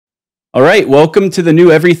All right, welcome to the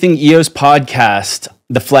new Everything EOS podcast,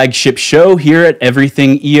 the flagship show here at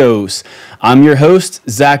Everything EOS. I'm your host,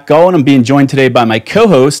 Zack Gall, and I'm being joined today by my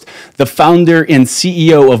co-host, the founder and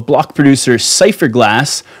CEO of block producer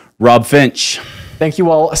Cypherglass, Rob Finch. Thank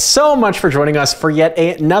you all so much for joining us for yet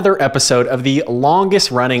another episode of the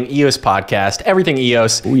longest running EOS podcast, Everything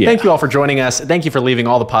EOS. Ooh, yeah. Thank you all for joining us. Thank you for leaving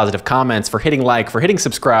all the positive comments, for hitting like, for hitting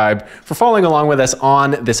subscribe, for following along with us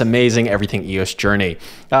on this amazing Everything EOS journey.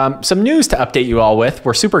 Some news to update you all with.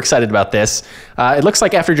 We're super excited about this. It looks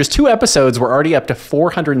like after just 2 episodes, we're already up to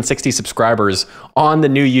 460 subscribers on the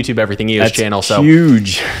new YouTube Everything EOS channel. So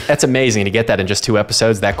huge. That's amazing to get that in just 2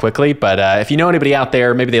 episodes that quickly. But if you know anybody out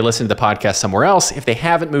there, maybe they listen to the podcast somewhere else. If they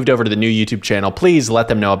haven't moved over to the new YouTube channel, please let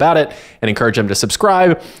them know about it and encourage them to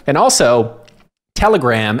subscribe. And also,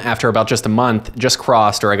 Telegram, after about just a month, just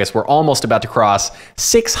crossed, or I guess we're almost about to cross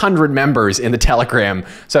 600 members in the Telegram.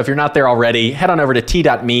 So if you're not there already, head on over to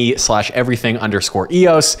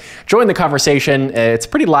t.me/everything_EOS. Join the conversation. It's a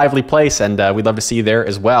pretty lively place, and we'd love to see you there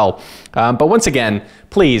as well. But once again,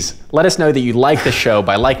 please let us know that you like the show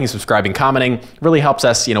by liking, subscribing, commenting. It really helps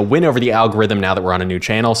us, win over the algorithm now that we're on a new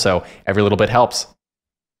channel. So every little bit helps.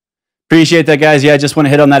 Appreciate that, guys. Yeah, I just want to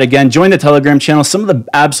hit on that again. Join the Telegram channel. Some of the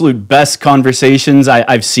absolute best conversations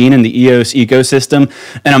I've seen in the EOS ecosystem.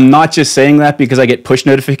 And I'm not just saying that because I get push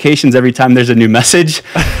notifications every time there's a new message.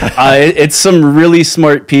 It's some really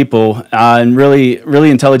smart people and really,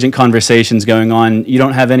 really intelligent conversations going on. You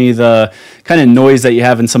don't have any of the kind of noise that you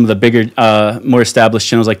have in some of the bigger, more established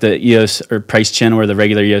channels like the EOS or Price channel or the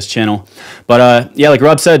regular EOS channel. But yeah, like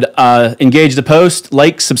Rob said, engage the post,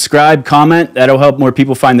 like, subscribe, comment. That'll help more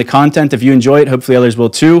people find the content. If you enjoy it, hopefully others will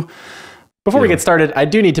too. Before we get started, I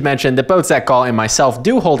do need to mention that both Zack Gall and myself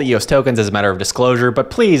do hold EOS tokens as a matter of disclosure, but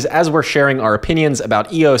please, as we're sharing our opinions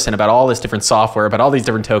about EOS and about all this different software, about all these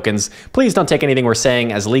different tokens, please don't take anything we're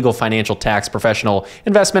saying as legal, financial, tax, professional,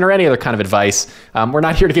 investment, or any other kind of advice. We're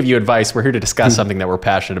not here to give you advice. We're here to discuss something that we're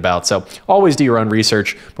passionate about. So always do your own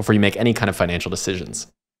research before you make any kind of financial decisions.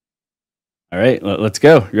 All right, let's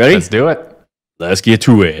go. You ready? Let's do it. Let's get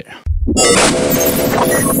to it.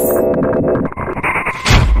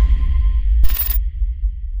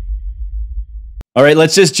 All right,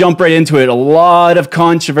 let's just jump right into it. A lot of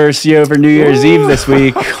controversy over New Year's Eve this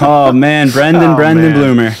week. Oh, man, Brendan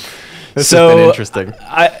Bloomer. This has been interesting.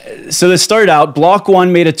 So to start out,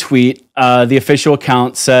 Block.One made a tweet. The official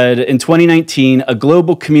account said, in 2019, a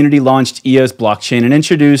global community launched EOS blockchain and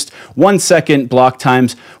introduced 1-second block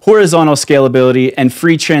times, horizontal scalability, and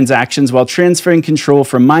free transactions while transferring control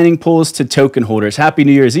from mining pools to token holders. Happy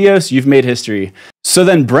New Year's, EOS. You've made history. So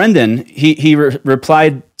then Brendan, he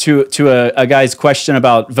replied to a guy's question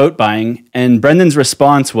about vote buying, and Brendan's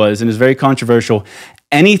response was, and it was very controversial,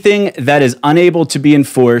 anything that is unable to be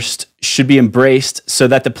enforced should be embraced so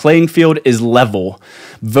that the playing field is level.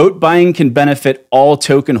 Vote buying can benefit all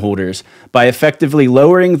token holders by effectively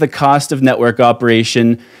lowering the cost of network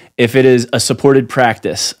operation if it is a supported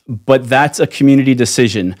practice. But that's a community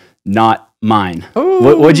decision, not mine.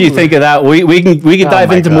 What do you think of that? We can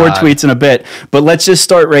dive into more tweets in a bit, but let's just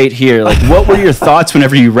start right here. Like, what were your thoughts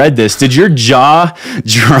whenever you read this? Did your jaw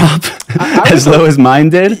drop as low as mine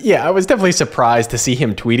did? Yeah, I was definitely surprised to see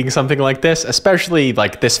him tweeting something like this, especially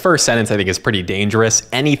like this first sentence I think is pretty dangerous.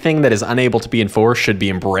 Anything that is unable to be enforced should be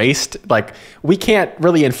embraced. Like, we can't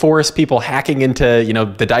really enforce people hacking into,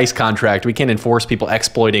 the DICE contract. We can't enforce people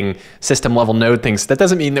exploiting system level node things. That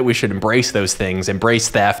doesn't mean that we should embrace those things, embrace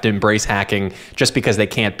theft, embrace hacking just because they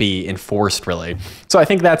can't be enforced, really. So I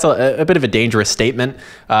think that's a bit of a dangerous statement.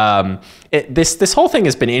 This whole thing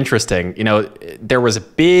has been interesting. There was a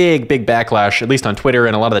big backlash, at least on Twitter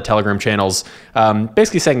and a lot of the Telegram channels,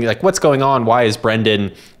 basically saying, like, what's going on? Why is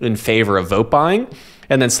Brendan in favor of vote buying?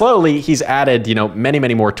 And then slowly he's added,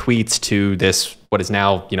 many more tweets to this, what is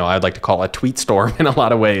now, I'd like to call a tweet storm in a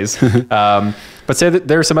lot of ways. But so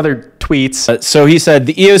there are some other tweets. So he said,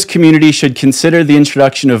 the EOS community should consider the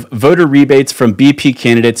introduction of voter rebates from BP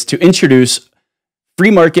candidates to introduce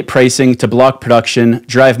free market pricing to block production,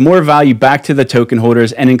 drive more value back to the token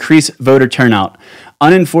holders, and increase voter turnout.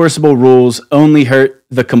 Unenforceable rules only hurt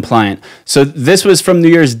the compliant. So this was from New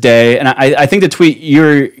Year's Day, and I think the tweet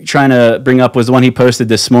you're trying to bring up was the one he posted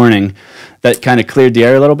this morning that kind of cleared the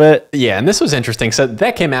air a little bit. Yeah, and this was interesting. So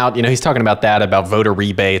that came out, he's talking about that, about voter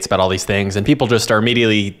rebates, about all these things, and people just are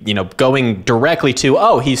immediately, going directly to,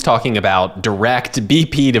 oh, he's talking about direct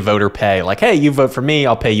BP to voter pay. Like, hey, you vote for me,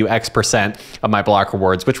 I'll pay you X% of my block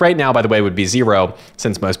rewards, which right now, by the way, would be 0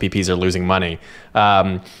 since most BPs are losing money.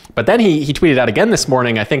 But then he tweeted out again this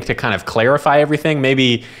morning, I think, to kind of clarify everything.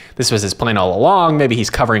 Maybe this was his plan all along. Maybe he's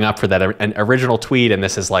covering up for that original tweet, and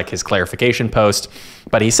this is like his clarification post.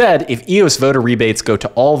 But he said, if EOS voter rebates go to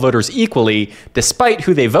all voters equally, despite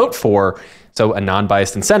who they vote for, so a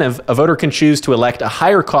non-biased incentive, a voter can choose to elect a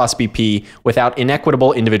higher cost BP without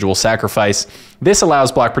inequitable individual sacrifice. This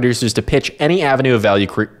allows block producers to pitch any avenue of value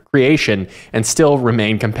creation and still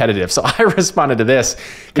remain competitive. So I responded to this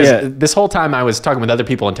because this whole time I was talking with other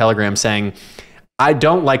people on Telegram saying, I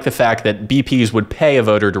don't like the fact that BPs would pay a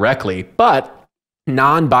voter directly, but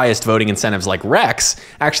non-biased voting incentives like Rex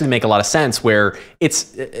actually make a lot of sense, where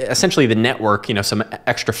it's essentially the network, some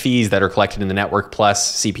extra fees that are collected in the network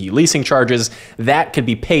plus CPU leasing charges that could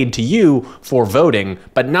be paid to you for voting,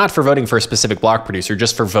 but not for voting for a specific block producer,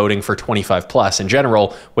 just for voting for 25 plus in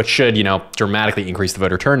general, which should, dramatically increase the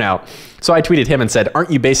voter turnout. So I tweeted him and said,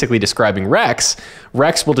 aren't you basically describing Rex?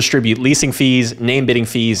 Rex will distribute leasing fees, name bidding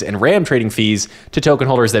fees, and RAM trading fees to token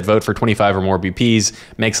holders that vote for 25 or more BPs.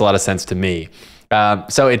 Makes a lot of sense to me.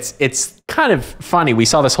 So it's kind of funny. We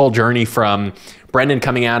saw this whole journey from Brendan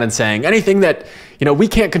coming out and saying anything that, we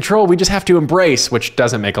can't control, we just have to embrace, which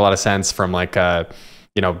doesn't make a lot of sense from like a,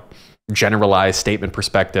 generalized statement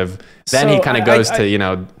perspective. Then he kind of goes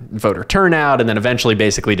to, voter turnout, and then eventually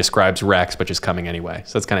basically describes Rex, which is coming anyway.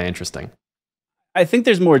 So it's kind of interesting. I think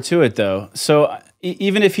there's more to it though. So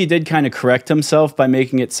even if he did kind of correct himself by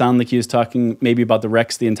making it sound like he was talking maybe about the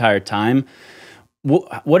Rex the entire time,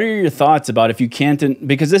 what are your thoughts about if you can't,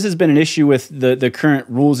 because this has been an issue with the current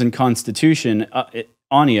rules and constitution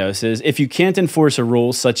on EOS, is if you can't enforce a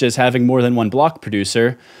rule such as having more than one block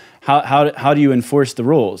producer, how do you enforce the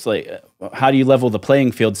rules? Like, how do you level the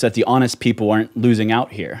playing field so that the honest people aren't losing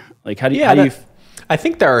out here? Like, how do you I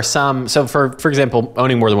think there are some, so for example,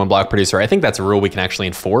 owning more than one block producer, I think that's a rule we can actually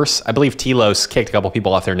enforce. I believe Telos kicked a couple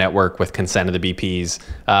people off their network with consent of the BPs.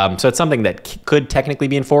 So it's something that could technically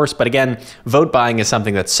be enforced. But again, vote buying is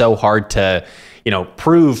something that's so hard to,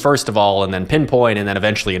 prove first of all, and then pinpoint, and then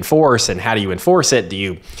eventually enforce. And how do you enforce it? Do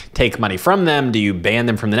you take money from them? Do you ban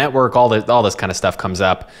them from the network? All this kind of stuff comes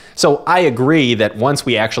up. So I agree that once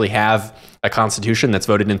we actually have a constitution that's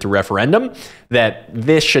voted in through referendum, that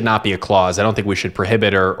this should not be a clause. I don't think we should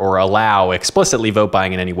prohibit or allow explicitly vote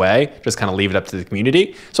buying in any way, just kind of leave it up to the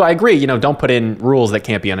community. So I agree, don't put in rules that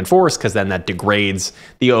can't be unenforced, because then that degrades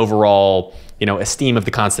the overall, esteem of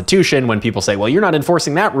the Constitution when people say, well, you're not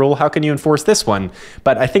enforcing that rule, how can you enforce this one?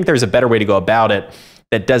 But I think there's a better way to go about it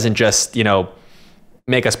that doesn't just,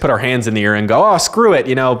 make us put our hands in the air and go, oh, screw it,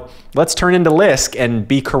 let's turn into Lisk and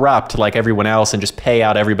be corrupt like everyone else and just pay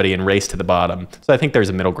out everybody and race to the bottom. So I think there's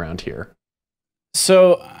a middle ground here.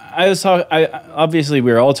 So obviously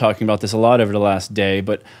we were all talking about this a lot over the last day,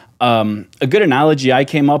 but a good analogy I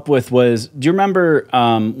came up with was, do you remember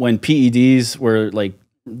when PEDs were like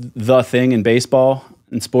the thing in baseball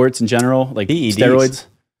and sports in general, like PEDs? Steroids?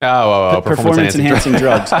 Performance-enhancing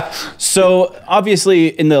drugs. So obviously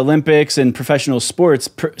in the Olympics and professional sports,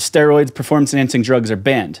 steroids, performance-enhancing drugs are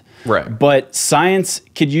banned. Right. But science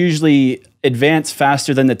could usually advance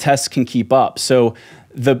faster than the tests can keep up. So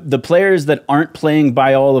the players that aren't playing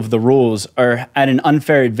by all of the rules are at an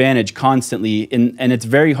unfair advantage constantly, and it's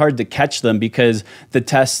very hard to catch them because the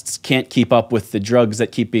tests can't keep up with the drugs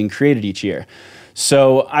that keep being created each year.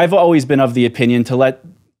 So I've always been of the opinion to let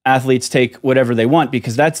athletes take whatever they want,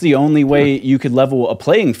 because that's the only way you could level a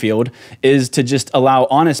playing field, is to just allow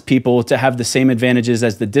honest people to have the same advantages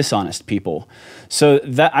as the dishonest people. So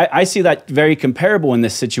that I see that very comparable in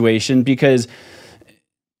this situation, because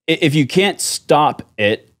if you can't stop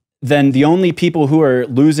it, then the only people who are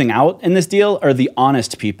losing out in this deal are the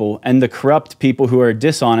honest people, and the corrupt people who are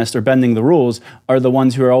dishonest or bending the rules are the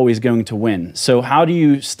ones who are always going to win. So how do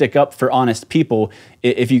you stick up for honest people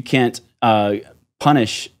if you can't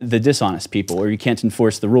punish the dishonest people, or you can't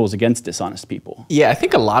enforce the rules against dishonest people? Yeah, I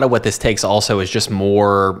think a lot of what this takes also is just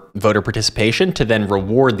more voter participation to then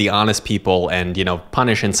reward the honest people and,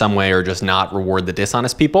 punish in some way or just not reward the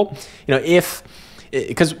dishonest people.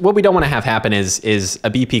 Because what we don't want to have happen is a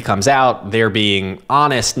BP comes out, they're being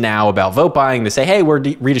honest now about vote buying. They say, hey, we're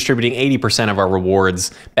redistributing 80% of our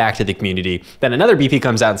rewards back to the community. Then another BP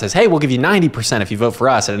comes out and says, hey, we'll give you 90% if you vote for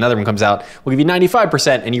us. And another one comes out, we'll give you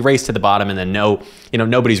 95%, and you race to the bottom, and then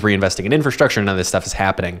nobody's reinvesting in infrastructure, and none of this stuff is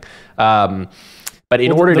happening. But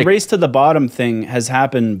the race to the bottom thing has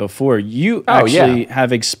happened before. You actually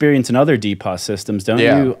have experience in other DPoS systems, don't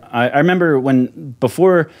you? I remember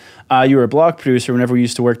before you were a block producer, whenever we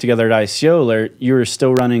used to work together at EOSIO, you were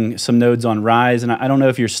still running some nodes on Rise, and I don't know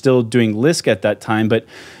if you're still doing Lisk at that time, but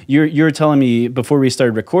you were telling me before we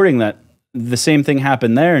started recording that the same thing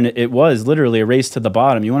happened there, and it was literally a race to the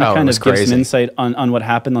bottom. You want to kind of give some insight on what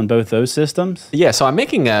happened on both those systems? Yeah, so I'm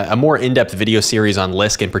making a more in-depth video series on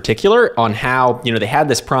Lisk in particular, on how, you know, they had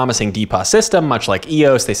this promising DPoS system, much like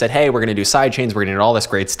EOS. They said, hey, we're going to do sidechains, we're going to do all this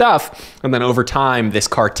great stuff. And then over time, this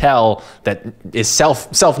cartel that is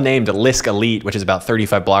self-named Lisk Elite, which is about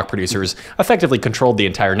 35 block producers, effectively controlled the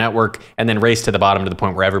entire network and then raced to the bottom to the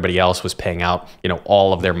point where everybody else was paying out, you know,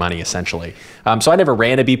 all of their money essentially. So I never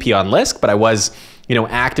ran a BP on Lisk, but I was, you know,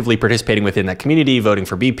 actively participating within that community, voting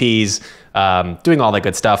for BPs, doing all that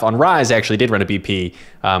good stuff. On Rise, I actually did run a BP,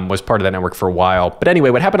 was part of that network for a while. But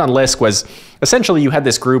anyway, what happened on Lisk was essentially you had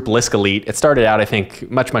this group, Lisk Elite. It started out, I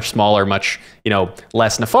think, much smaller, much, you know,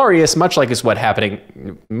 less nefarious, much like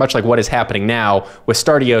what is happening now with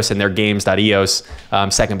start.EOS and their games.EOS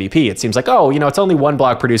second BP. It seems like, oh, you know, it's only one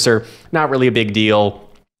block producer, not really a big deal.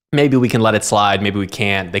 Maybe we can let it slide, maybe we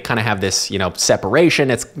can't. They kind of have this, you know,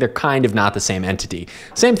 separation. They're kind of not the same entity.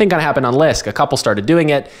 Same thing kind of happened on Lisk. A couple started doing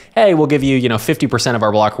it. Hey, we'll give you, you know, 50% of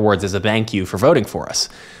our block rewards as a thank you for voting for us.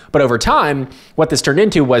 But over time, what this turned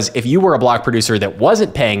into was if you were a block producer that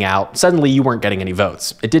wasn't paying out, suddenly you weren't getting any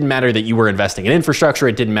votes. It didn't matter that you were investing in infrastructure.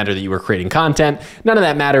 It didn't matter that you were creating content. None of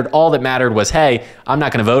that mattered. All that mattered was, hey, I'm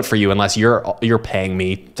not going to vote for you unless you're paying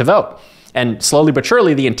me to vote. And slowly but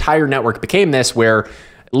surely, the entire network became this where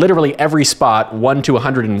literally every spot, 1 to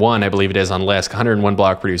 101, I believe it is on Lisk, 101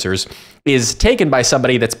 block producers, is taken by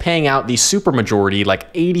somebody that's paying out the super majority,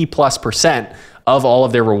 like 80+% of all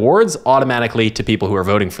of their rewards automatically to people who are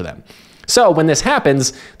voting for them. So when this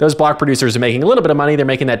happens, those block producers are making a little bit of money. They're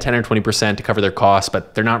making that 10 or 20% to cover their costs,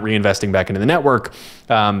 but they're not reinvesting back into the network.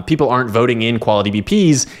 People aren't voting in quality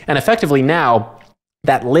BPs. And effectively now,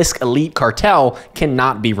 that Lisk Elite cartel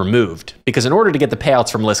cannot be removed, because in order to get the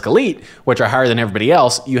payouts from Lisk Elite, which are higher than everybody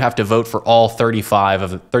else, you have to vote for all 35 of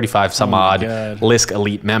the 35 some odd Lisk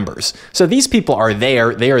Elite members. So these people are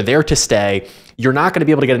there. They are there to stay. You're not going to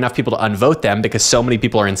be able to get enough people to unvote them because so many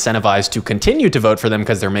people are incentivized to continue to vote for them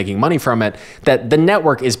because they're making money from it, that the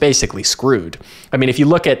network is basically screwed. I mean, if you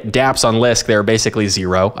look at dApps on Lisk, they're basically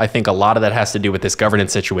zero. I think a lot of that has to do with this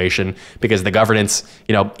governance situation, because the governance,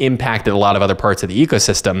 you know, impacted a lot of other parts of the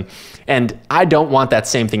ecosystem. And I don't want that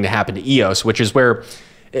same thing to happen to EOS, which is where,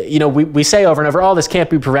 you know, we say over and over, oh, this can't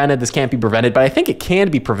be prevented, this can't be prevented, but I think it can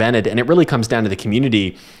be prevented, and it really comes down to the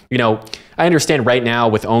community. You know, I understand right now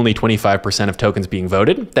with only 25% of tokens being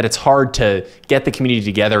voted, that it's hard to get the community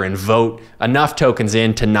together and vote enough tokens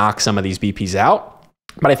in to knock some of these BPs out,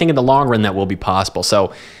 but I think in the long run that will be possible.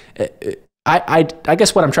 So I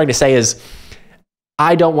guess what I'm trying to say is,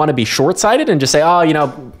 I don't want to be short-sighted and just say, oh, you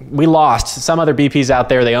know, we lost. Some other BPs out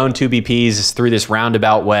there, they own 2 BPs through this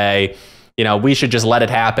roundabout way. You know, we should just let it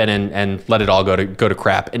happen and let it all go to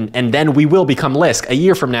crap. And then we will become Lisk. A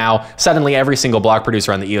year from now, suddenly every single block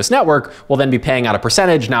producer on the EOS network will then be paying out a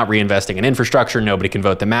percentage, not reinvesting in infrastructure. Nobody can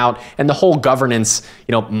vote them out. And the whole governance,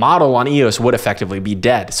 you know, model on EOS would effectively be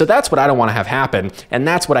dead. So that's what I don't want to have happen. And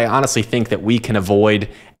that's what I honestly think that we can avoid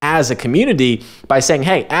as a community by saying,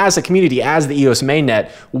 hey, as a community, as the EOS mainnet,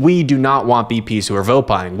 we do not want BPs who are vote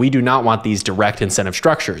buying. We do not want these direct incentive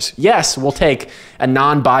structures. Yes, we'll take a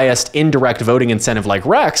non-biased indirect voting incentive like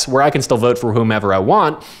Rex, where I can still vote for whomever I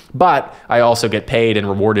want, but I also get paid and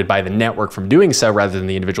rewarded by the network from doing so rather than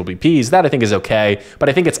the individual BPs. That I think is okay, but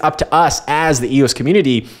I think it's up to us as the EOS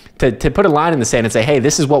community to put a line in the sand and say, hey,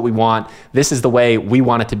 this is what we want. This is the way we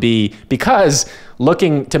want it to be, because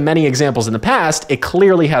looking to many examples in the past, it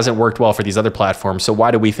clearly hasn't worked well for these other platforms. So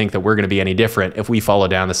why do we think that we're going to be any different if we follow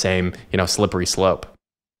down the same, you know, slippery slope?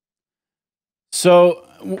 So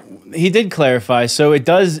he did clarify. So it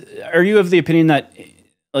does. Are you of the opinion that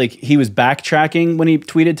like he was backtracking when he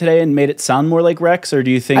tweeted today and made it sound more like Rex, or do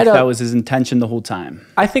you think that was his intention the whole time?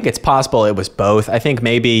 I think it's possible it was both. I think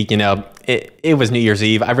maybe, you know, it was New Year's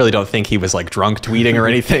Eve. I really don't think he was like drunk tweeting or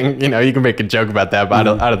anything. You know, you can make a joke about that, but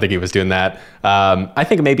I don't think he was doing that. I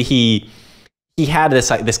think maybe he had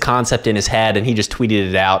this concept in his head and he just tweeted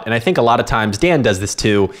it out. And I think a lot of times, Dan does this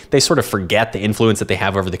too, they sort of forget the influence that they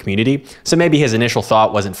have over the community. So maybe his initial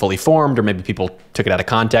thought wasn't fully formed, or maybe people took it out of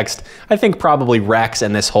context. I think probably Rex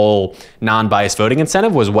and this whole non-biased voting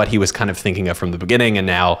incentive was what he was kind of thinking of from the beginning, and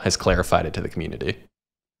now has clarified it to the community.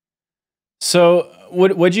 So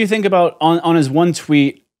what do you think about on his one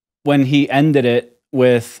tweet when he ended it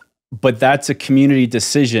with, but that's a community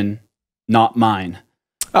decision, not mine?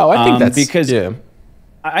 Oh, I think that's because yeah.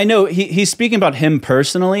 I know he's speaking about him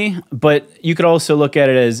personally, but you could also look at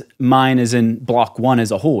it as mine as in Block.One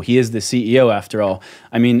as a whole. He is the CEO after all.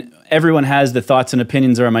 I mean, everyone has the thoughts and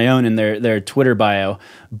opinions are my own in their Twitter bio,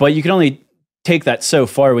 but you can only take that so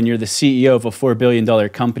far when you're the CEO of a $4 billion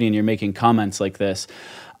company and you're making comments like this.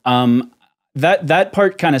 That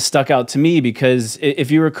part kind of stuck out to me because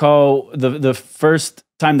if you recall the first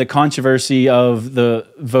time the controversy of the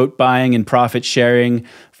vote buying and profit sharing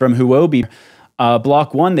from Huobi,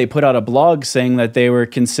 Block.One, they put out a blog saying that they were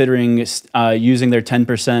considering using their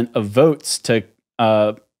 10% of votes to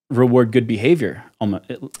reward good behavior.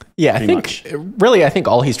 Yeah, I think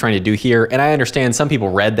all he's trying to do here, and I understand some people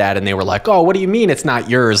read that and they were like, oh, what do you mean it's not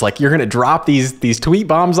yours? Like, you're going to drop these tweet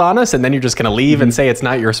bombs on us and then you're just going to leave and say it's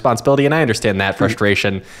not your responsibility. And I understand that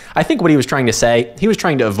frustration. I think what he was trying to say, he was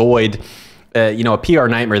trying to avoid, a PR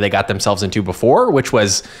nightmare they got themselves into before, which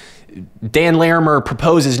was Dan Larimer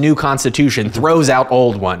proposes new constitution, throws out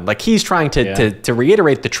old one. Like, he's trying to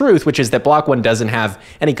reiterate the truth, which is that Block.One doesn't have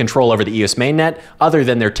any control over the EOS mainnet other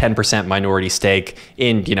than their 10% minority stake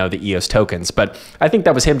in, the EOS tokens. But I think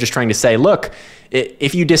that was him just trying to say, look,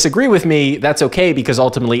 if you disagree with me, that's okay, because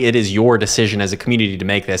ultimately it is your decision as a community to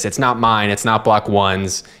make this. It's not mine. It's not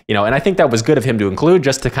Block.One's, and I think that was good of him to include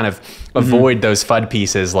just to kind of avoid those FUD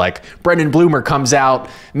pieces like Brendan Bloomer comes out,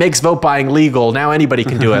 makes vote buying legal. Now anybody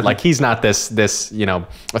can do it. Like, he's not this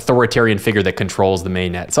authoritarian figure that controls the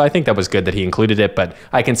mainnet. So I think that was good that he included it, but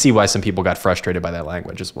I can see why some people got frustrated by that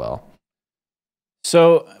language as well.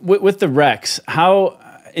 So with the Rex,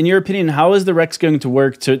 in your opinion, how is the Rex going to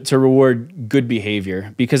work to reward good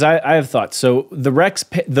behavior? Because I have thoughts. So the Rex,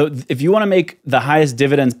 if you want to make the highest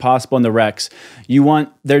dividends possible in the Rex, you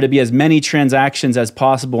want there to be as many transactions as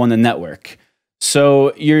possible in the network.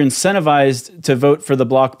 So you're incentivized to vote for the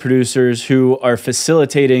block producers who are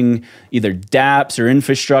facilitating either dApps or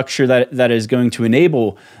infrastructure that is going to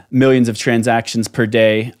enable millions of transactions per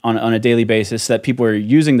day on a daily basis, so that people are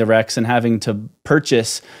using the Rex and having to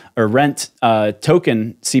purchase or rent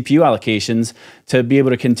token CPU allocations to be able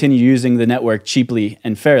to continue using the network cheaply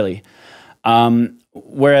and fairly.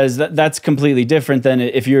 Whereas that's completely different than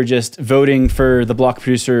if you're just voting for the block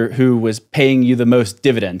producer who was paying you the most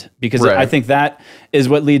dividend. Because I think that is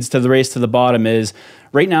what leads to the race to the bottom. Is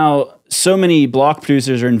right now, so many block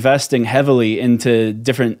producers are investing heavily into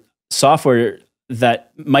different software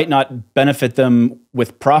that might not benefit them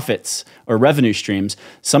with profits or revenue streams.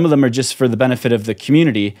 Some of them are just for the benefit of the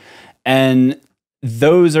community. And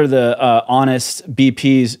those are the honest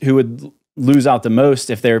BPs who would lose out the most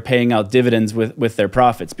if they're paying out dividends with their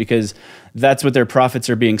profits, because that's what their profits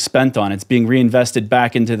are being spent on. It's being reinvested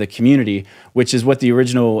back into the community, which is what the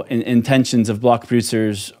original intentions of block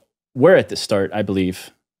producers were at the start, I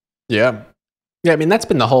believe. Yeah. Yeah, I mean, that's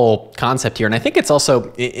been the whole concept here. And I think it's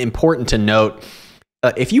also important to note,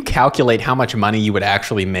 if you calculate how much money you would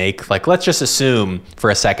actually make, like, let's just assume for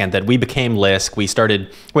a second that we became Lisk. We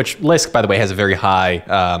started, which Lisk, by the way, has a very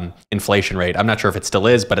high inflation rate. I'm not sure if it still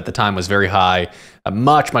is, but at the time was very high,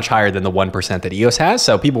 much, much higher than the 1% that EOS has.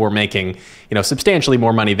 So people were making, substantially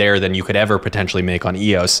more money there than you could ever potentially make on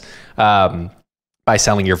EOS. By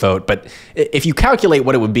selling your vote. But if you calculate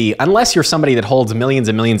what it would be, unless you're somebody that holds millions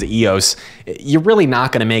and millions of EOS, you're really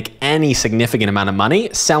not going to make any significant amount of money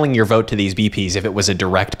selling your vote to these BPs if it was a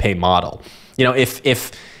direct pay model.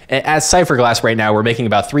 If as Cypherglass right now, we're making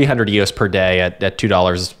about 300 EOS per day at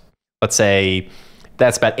 $2, let's say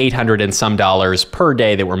that's about 800 and some dollars per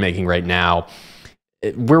day that we're making right now.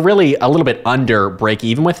 We're really a little bit under break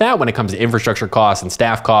even with that when it comes to infrastructure costs and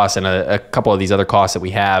staff costs and a couple of these other costs that we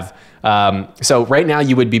have. So right now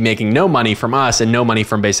you would be making no money from us and no money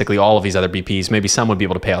from basically all of these other BPs. Maybe some would be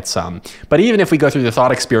able to pay out some. But even if we go through the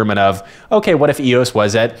thought experiment of, okay, what if EOS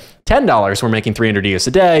was at $10? We're making 300 EOS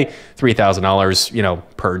a day,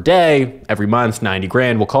 $3,000, per day, every month, 90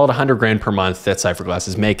 grand. We'll call it 100 grand per month that Cypherglass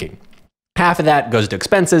is making. Half of that goes to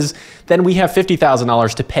expenses. Then we have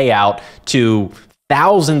 $50,000 to pay out to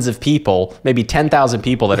thousands of people, maybe 10,000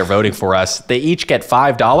 people that are voting for us. They each get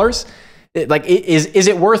 $5. Like, is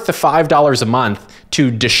it worth the $5 a month to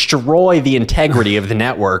destroy the integrity of the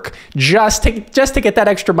network just to get that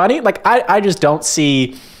extra money? Like, I just don't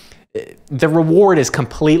see. The reward is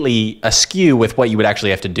completely askew with what you would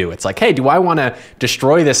actually have to do. It's like, hey, do I want to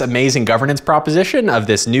destroy this amazing governance proposition of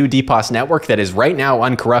this new DPoS network that is right now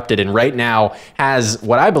uncorrupted and right now has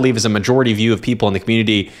what I believe is a majority view of people in the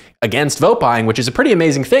community against vote buying, which is a pretty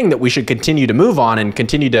amazing thing that we should continue to move on and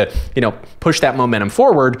continue to, push that momentum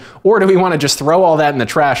forward? Or do we want to just throw all that in the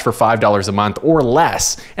trash for $5 a month or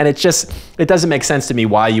less? And it doesn't make sense to me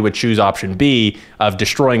why you would choose option B of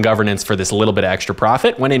destroying governance for this little bit of extra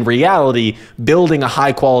profit, when in reality, building a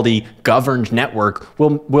high quality governed network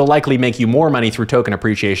will likely make you more money through token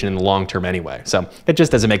appreciation in the long term anyway. So it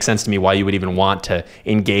just doesn't make sense to me why you would even want to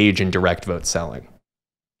engage in direct vote selling.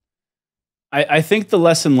 I think the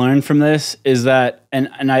lesson learned from this is that, and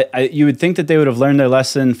you would think that they would have learned their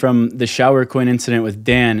lesson from the shower coin incident with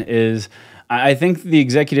Dan, is I think the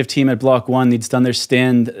executive team at Block.One needs to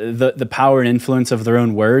understand the power and influence of their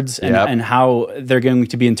own words and how they're going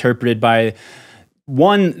to be interpreted by,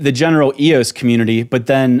 one, the general EOS community, but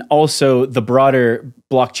then also the broader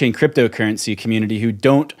blockchain cryptocurrency community who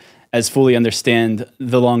don't as fully understand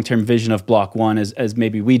the long-term vision of Block.One as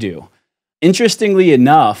maybe we do. Interestingly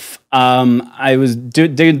enough, I was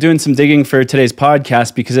doing some digging for today's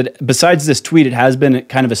podcast because besides this tweet, it has been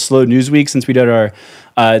kind of a slow news week since we did our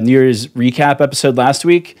New Year's recap episode last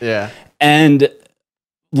week. Yeah. And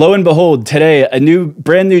lo and behold, today, a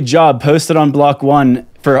brand new job posted on Block.One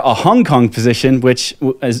for a Hong Kong position, which,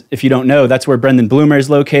 as if you don't know, that's where Brendan Bloomer is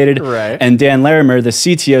located. Right. And Dan Larimer, the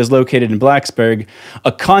CTO, is located in Blacksburg.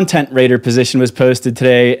 A content writer position was posted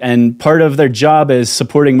today, and part of their job is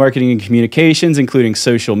supporting marketing and communications, including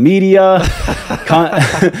social media,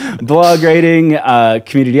 blog writing,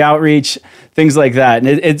 community outreach, things like that.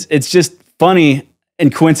 And it's just funny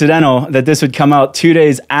and coincidental that this would come out 2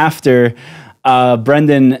 days after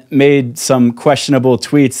Brendan made some questionable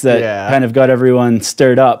tweets that kind of got everyone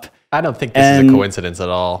stirred up. I don't think this is a coincidence at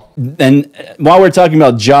all. And while we're talking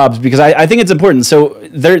about jobs, because I think it's important, so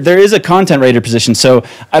there is a content writer position. So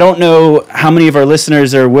I don't know how many of our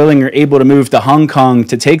listeners are willing or able to move to Hong Kong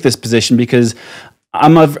to take this position, because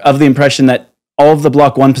I'm of the impression that all of the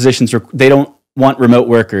Block.One positions, they don't want remote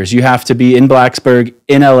workers. You have to be in Blacksburg,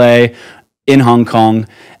 in LA, in Hong Kong.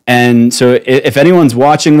 And so if anyone's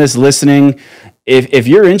watching this, listening, if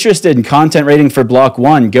you're interested in content writing for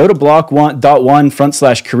Block.One, go to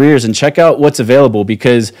Block.One/careers and check out what's available,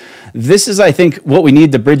 because this is, I think, what we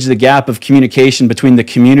need to bridge the gap of communication between the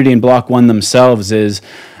community and Block.One themselves is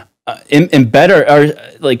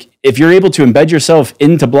if you're able to embed yourself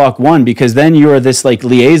into Block.One, because then you are this like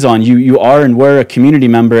liaison, you are and were a community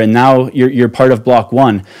member, and now you're part of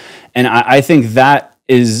Block.One. And I think that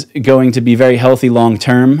is going to be very healthy long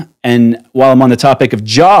term. And while I'm on the topic of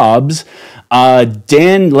jobs,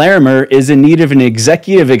 Dan Larimer is in need of an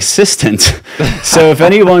executive assistant. So if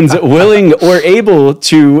anyone's willing or able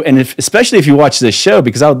to, and especially if you watch this show,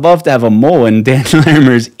 because I would love to have a mole in Dan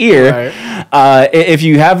Larimer's ear, if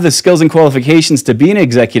you have the skills and qualifications to be an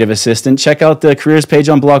executive assistant, check out the careers page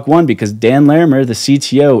on Block.One, because Dan Larimer, the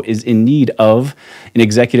CTO, is in need of an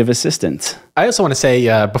executive assistant. I also want to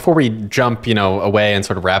say, before we jump, away and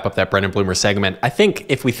sort of wrap up that Brendan Bloomer segment, I think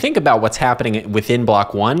if we think about what's happening within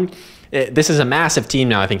Block.One, this is a massive team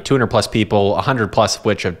now. I think 200 plus people, 100 plus of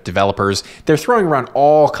which are developers. They're throwing around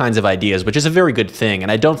all kinds of ideas, which is a very good thing.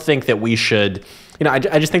 And I don't think that we should, I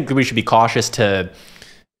just think that we should be cautious to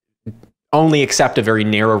only accept a very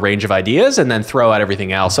narrow range of ideas and then throw out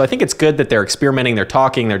everything else. So I think it's good that they're experimenting, they're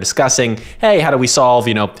talking, they're discussing, hey, how do we solve,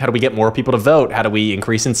 how do we get more people to vote? How do we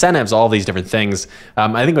increase incentives? All these different things.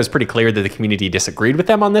 I think it was pretty clear that the community disagreed with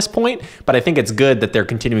them on this point, but I think it's good that they're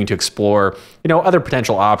continuing to explore, other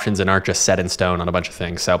potential options and aren't just set in stone on a bunch of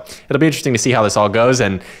things. So it'll be interesting to see how this all goes.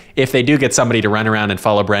 And if they do get somebody to run around and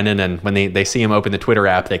follow Brendan, and when they see him open the Twitter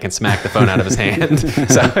app, they can smack the phone out of his hand.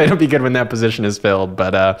 So it'll be good when that position is filled.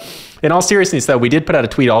 But in all seriousness, though, we did put out a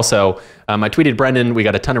tweet also. I tweeted Brendan. We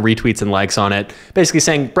got a ton of retweets and likes on it, basically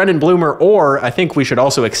saying Brendan Bloomer, or I think we should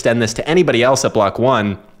also extend this to anybody else at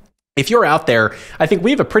Block.One. If you're out there, I think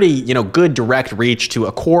we have a pretty, good direct reach to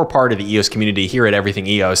a core part of the EOS community here at Everything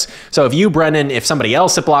EOS. So if you, Brendan, if somebody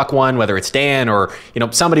else at Block.One, whether it's Dan or,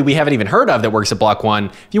 somebody we haven't even heard of that works at Block.One,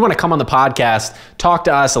 if you want to come on the podcast, talk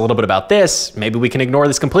to us a little bit about this, maybe we can ignore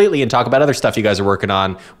this completely and talk about other stuff you guys are working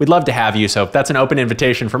on. We'd love to have you. So that's an open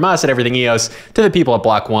invitation from us at Everything EOS to the people at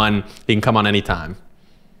Block.One. You can come on anytime.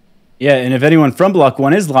 Yeah, and if anyone from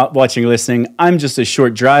Block.One is watching or listening, I'm just a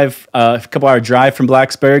short drive, a couple hour drive from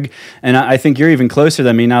Blacksburg, and I think you're even closer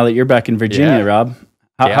than me now that you're back in Virginia, Rob.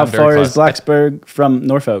 How far is Blacksburg from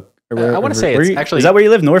Norfolk? Or where, I want to say it's actually... Is that where you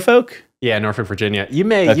live, Norfolk? Yeah, Norfolk, Virginia. You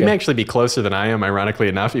may actually be closer than I am, ironically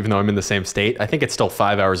enough, even though I'm in the same state. I think it's still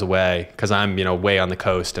 5 hours away, because I'm, way on the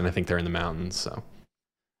coast, and I think they're in the mountains, so...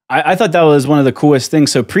 I thought that was one of the coolest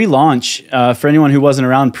things. So pre-launch, for anyone who wasn't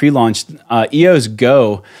around pre-launch, EOS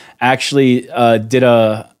Go actually did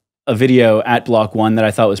a video at Block.One that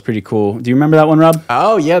I thought was pretty cool. Do you remember that one, Rob?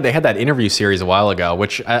 Oh, yeah. They had that interview series a while ago,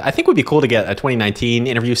 which I think would be cool to get a 2019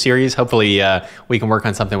 interview series. Hopefully, we can work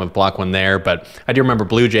on something with Block.One there. But I do remember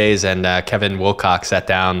Blue Jays and Kevin Wilcox sat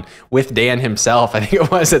down with Dan himself, I think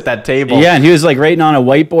it was, at that table. Yeah, and he was like writing on a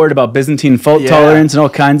whiteboard about Byzantine fault tolerance and all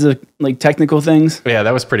kinds of like technical things. Yeah,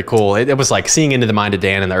 that was pretty cool. It was like seeing into the mind of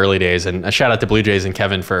Dan in the early days. And a shout out to Blue Jays and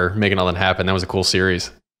Kevin for making all that happen. That was a cool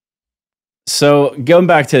series. So going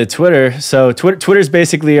back to Twitter, so Twitter's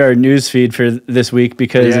basically our news feed for this week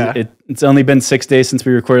because it's only been 6 days since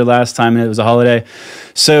we recorded last time and it was a holiday.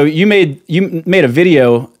 So you made a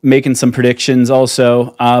video making some predictions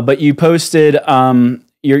also, but you posted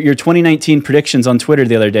your 2019 predictions on Twitter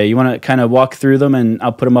the other day. You want to kind of walk through them and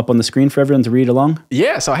I'll put them up on the screen for everyone to read along?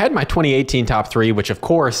 Yeah, so I had my 2018 top 3, which of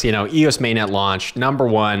course, EOS mainnet launched,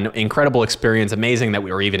 #1, incredible experience, amazing that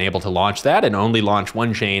we were even able to launch that and only launch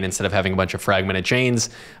one chain instead of having a bunch of fragmented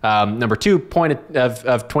chains. #2 point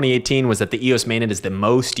of 2018 was that the EOS mainnet is the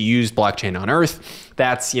most used blockchain on Earth.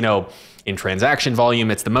 That's, in transaction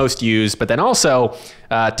volume, it's the most used, but then also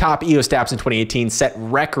top EOS dApps in 2018 set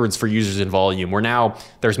records for users in volume.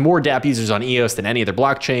 There's more dApp users on EOS than any other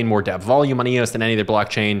blockchain, more dApp volume on EOS than any other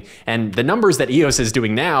blockchain. And the numbers that EOS is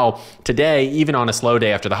doing now, today, even on a slow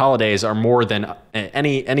day after the holidays, are more than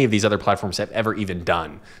any of these other platforms have ever even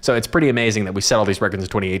done. So it's pretty amazing that we set all these records in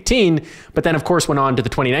 2018, but then of course went on to the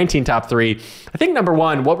 2019 top 3. I think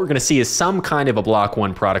 #1, what we're gonna see is some kind of a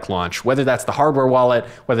Block.One product launch, whether that's the hardware wallet,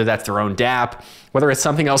 whether that's their own dApp, whether it's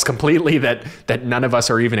something else completely that none of us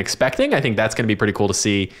are even expecting. I think that's going to be pretty cool to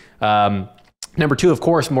see. #2, of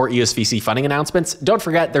course, more EOS VC funding announcements. Don't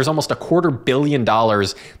forget, there's almost $250 million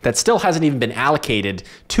that still hasn't even been allocated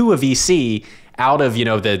to a VC out of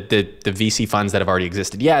the VC funds that have already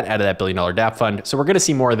existed yet, out of that $1 billion dApp fund. So we're going to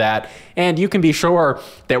see more of that. And you can be sure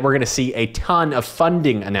that we're going to see a ton of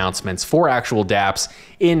funding announcements for actual dApps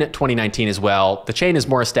in 2019 as well. The chain is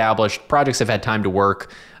more established. Projects have had time to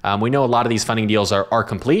work. We know a lot of these funding deals are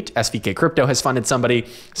complete. SVK Crypto has funded somebody,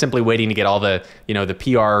 simply waiting to get all the the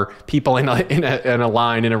PR people in a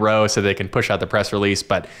line in a row so they can push out the press release.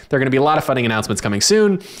 But there are going to be a lot of funding announcements coming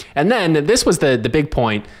soon. And then this was the big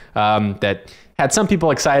point that had some people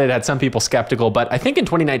excited, had some people skeptical, but I think in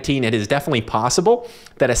 2019, it is definitely possible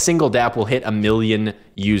that a single dApp will hit 1 million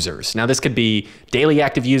users. Now, this could be daily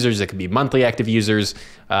active users, it could be monthly active users.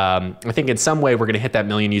 I think in some way, we're going to hit that 1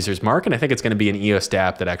 million users mark, and I think it's going to be an EOS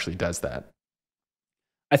dApp that actually does that.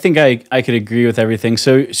 I think I could agree with everything.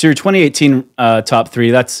 So your 2018 top 3,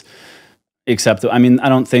 that's acceptable. I mean, I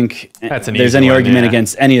don't think there's any argument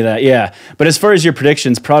against any of that. Yeah. But as far as your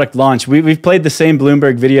predictions, product launch, we've played the same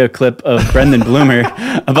Bloomberg video clip of Brendan Bloomer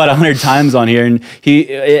about 100 times on here. And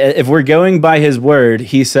if we're going by his word,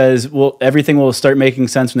 he says, well, everything will start making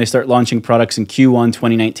sense when they start launching products in Q1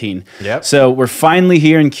 2019. Yep. So we're finally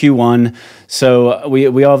here in Q1. So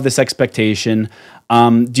we all have this expectation.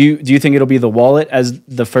 Do you think it'll be the wallet as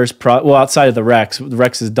the first well, outside of the Rex? The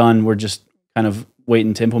Rex is done. We're just kind of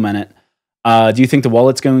waiting to implement it. Do you think the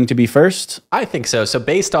wallet's going to be first? I think so. So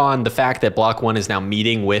based on the fact that Block.One is now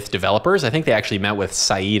meeting with developers, I think they actually met with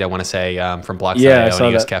Saeed, I want to say, from Block.IO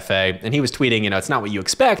and EOS Cafe. And he was tweeting, it's not what you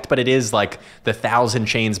expect, but it is like the 1,000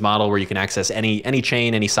 chains model where you can access any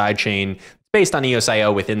chain, any side chain based on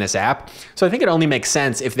EOSIO within this app. So I think it only makes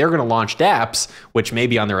sense if they're going to launch dApps, which may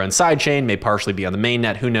be on their own side chain, may partially be on the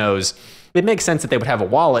mainnet, who knows. It makes sense that they would have a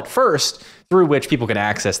wallet first through which people can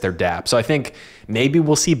access their dApp. So I think maybe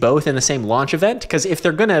we'll see both in the same launch event, because if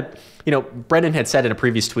they're going to, Brendan had said in a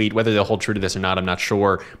previous tweet, whether they'll hold true to this or not, I'm not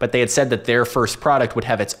sure, but they had said that their first product would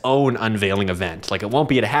have its own unveiling event. Like, it won't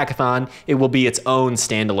be at a hackathon, it will be its own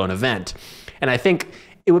standalone event. And I think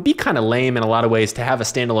it would be kind of lame in a lot of ways to have a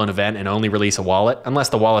standalone event and only release a wallet, unless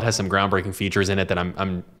the wallet has some groundbreaking features in it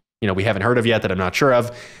that we haven't heard of yet, that I'm not sure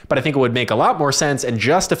of. But I think it would make a lot more sense and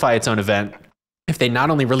justify its own event if they not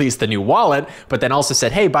only released the new wallet, but then also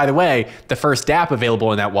said, hey, by the way, the first dApp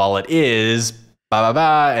available in that wallet is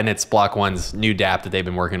and it's Block.One's new dApp that they've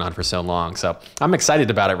been working on for so long. So I'm excited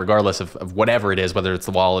about it, regardless of whatever it is, whether it's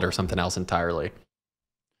the wallet or something else entirely.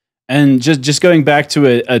 And just going back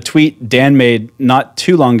to a tweet Dan made not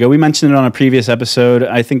too long ago, we mentioned it on a previous episode.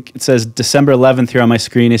 I think it says December 11th here on my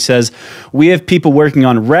screen. It says, we have people working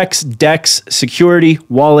on Rex, DEX, security,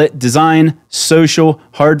 wallet, design, social,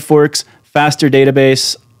 hard forks, faster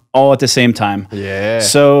database, all at the same time. Yeah.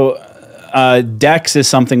 So DEX is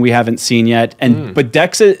something we haven't seen yet, but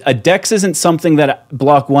DEX isn't something that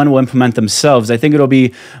Block.One will implement themselves. I think it'll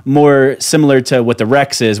be more similar to what the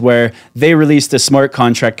Rex is, where they released a smart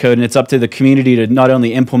contract code, and it's up to the community to not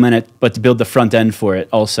only implement it, but to build the front end for it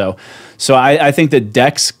also. So I think that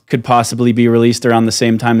DEX could possibly be released around the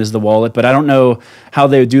same time as the wallet, but I don't know how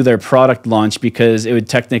they would do their product launch, because it would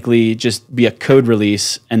technically just be a code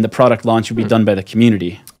release, and the product launch would be done by the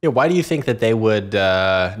community. Yeah, why do you think that they would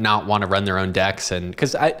not want to run their own DEX? And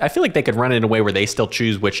because I feel like they could run it in a way where they still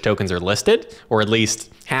choose which tokens are listed, or at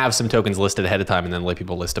least have some tokens listed ahead of time and then let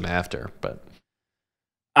people list them after. But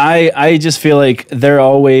I just feel like they're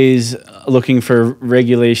always looking for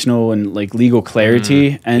regulational and like legal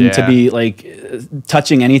clarity, and to be like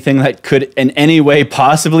touching anything that could in any way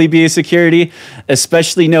possibly be a security,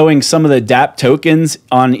 especially knowing some of the dApp tokens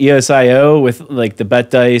on EOSIO with like the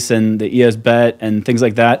bet dice and the EOS bet and things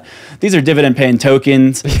like that. These are dividend paying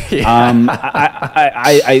tokens. I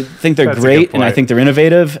think they're great, and I think they're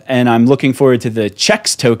innovative, and I'm looking forward to the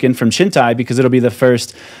checks token from Chintai because it'll be the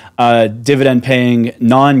first dividend-paying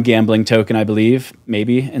non-gambling token, I believe,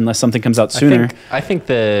 maybe, unless something comes out sooner. I think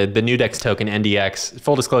the NewDex token, NDX,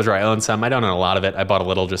 full disclosure, I own some. I don't own a lot of it. I bought a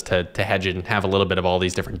little just to hedge it and have a little bit of all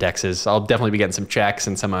these different dexes. I'll definitely be getting some checks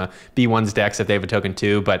and some B1's dex if they have a token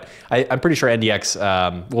too, but I'm pretty sure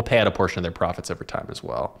NDX will pay out a portion of their profits over time as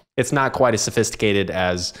well. It's not quite as sophisticated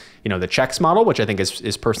as, you know, the checks model, which I think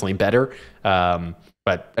is personally better.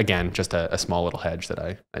 But again, just a small little hedge that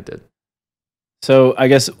I did. So I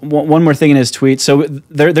guess one more thing in his tweet. So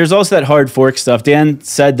there's also that hard fork stuff. Dan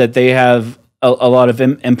said that they have a lot of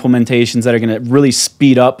implementations that are going to really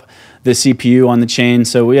speed up the CPU on the chain.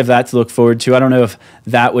 So we have that to look forward to. I don't know if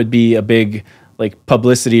that would be a big like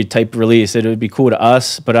publicity type release. It would be cool to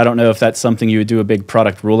us, but I don't know if that's something you would do a big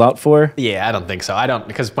product rollout for. Yeah, I don't think so.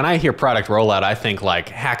 Because when I hear product rollout, I think like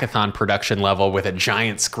hackathon production level with a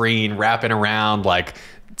giant screen wrapping around like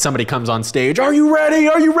somebody comes on stage, are you ready?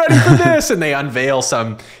 Are you ready for this? And they unveil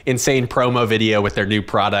some insane promo video with their new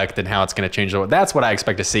product and how it's going to change the world. That's what I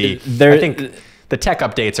expect to see. I think the tech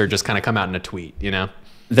updates are just kind of come out in a tweet, you know?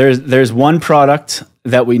 There's one product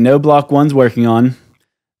that we know Block.One's working on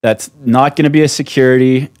that's not going to be a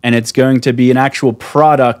security, and it's going to be an actual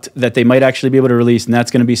product that they might actually be able to release, and that's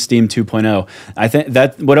going to be Steam 2.0. I think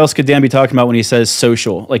that, what else could Dan be talking about when he says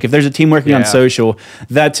social? Like if there's a team working on social,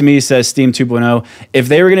 that to me says Steam 2.0. If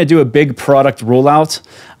they were going to do a big product rollout,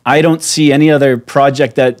 I don't see any other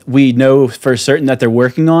project that we know for certain that they're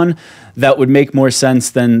working on that would make more sense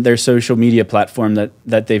than their social media platform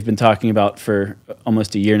that they've been talking about for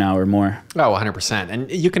almost a year now or more. Oh, 100%.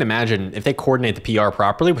 And you can imagine if they coordinate the PR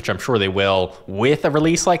properly, which I'm sure they will, with a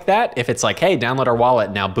release like that, if it's like, hey, download our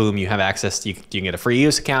wallet, now boom, you have access, you can get a free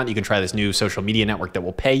EOS account, you can try this new social media network that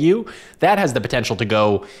will pay you. That has the potential to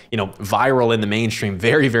go, you know, viral in the mainstream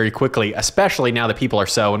very, very quickly, especially now that people are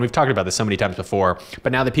so, and we've talked about this so many times before,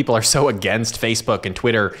 but now that people are so against Facebook and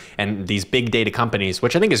Twitter and these big data companies,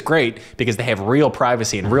 which I think is great because they have real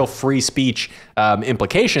privacy and real free speech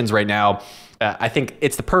implications right now. I think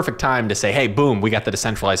it's the perfect time to say, hey, boom, we got the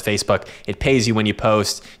decentralized Facebook. It pays you when you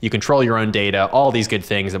post. You control your own data, all these good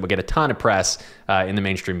things that will get a ton of press in the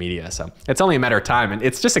mainstream media. So it's only a matter of time. And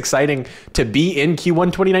it's just exciting to be in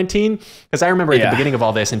Q1 2019. Because I remember at the beginning of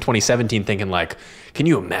all this in 2017 thinking like, can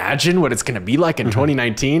you imagine what it's going to be like in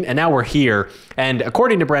 2019? And now we're here. And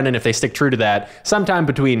according to Brendan, if they stick true to that, sometime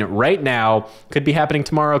between right now, could be happening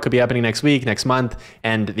tomorrow, could be happening next week, next month,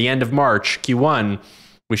 and the end of March, Q1,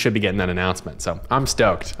 we should be getting that announcement. So I'm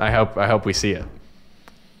stoked. I hope we see it.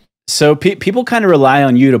 So people kind of rely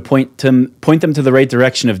on you to point them to the right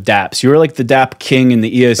direction of dApps. You're like the dApp king in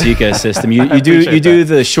the EOS ecosystem. You do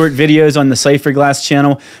the short videos on the Cypherglass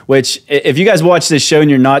channel, which if you guys watch this show and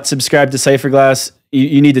you're not subscribed to Cypherglass,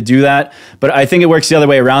 you need to do that. But I think it works the other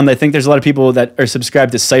way around. I think there's a lot of people that are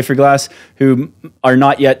subscribed to Cypherglass who are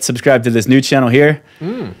not yet subscribed to this new channel here.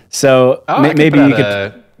 So maybe you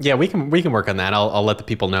could... Yeah, we can work on that. I'll let the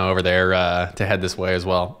people know over there to head this way as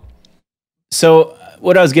well. So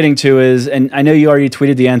what I was getting to is, and I know you already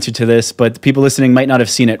tweeted the answer to this, but the people listening might not have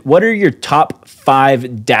seen it. What are your top 5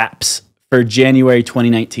 dApps for January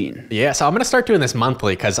 2019? Yeah, so I'm going to start doing this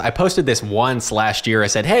monthly because I posted this once last year. I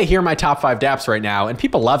said, hey, here are my top 5 dApps right now. And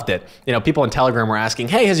people loved it. You know, people in Telegram were asking,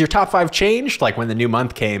 hey, has your top 5 changed? Like when the new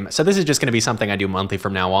month came. So this is just going to be something I do monthly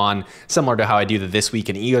from now on, similar to how I do the This Week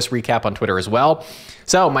in EOS recap on Twitter as well.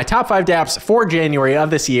 So my top 5 dApps for January of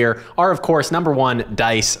this year are, of course, number 1,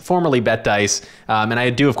 Dice, formerly Bet Dice. And I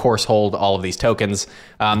do, of course, hold all of these tokens.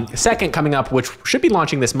 Second, coming up, which should be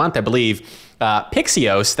launching this month, I believe,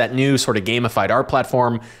 pixEOS, that new sort of gamified art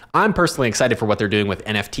platform. I'm personally excited for what they're doing with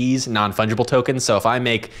NFTs, non-fungible tokens. So if I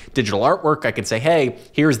make digital artwork, I can say, hey,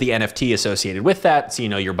 here's the NFT associated with that. So you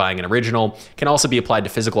know you're buying an original. Can also be applied to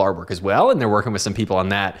physical artwork as well. And they're working with some people on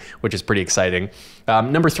that, which is pretty exciting.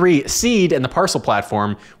 Number 3, Seed and the Parcel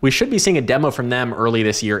platform. We should be seeing a demo from them early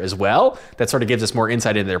this year as well. That sort of gives us more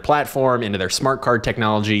insight into their platform, into their smart card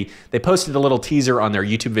technology. They posted a little teaser on their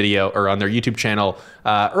YouTube video or on their YouTube channel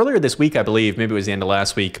earlier this week, I believe. Maybe it was the end of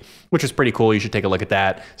last week, which was pretty cool. You should take a look at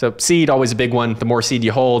that. So Seed, always a big one. The more seed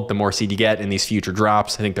you hold, the more seed you get in these future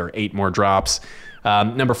drops. I think there are 8 more drops.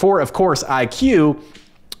 Number 4, of course, IQ.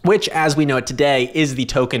 which, as we know it today, is the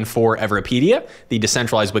token for Everipedia, the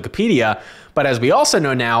decentralized Wikipedia. But as we also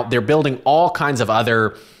know now, they're building all kinds of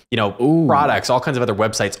other products, all kinds of other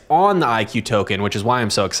websites on the IQ token, which is why I'm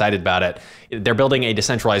so excited about it. They're building a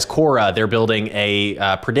decentralized Quora. They're building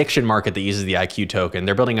a prediction market that uses the IQ token.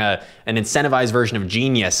 They're building an incentivized version of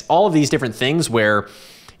Genius. All of these different things where,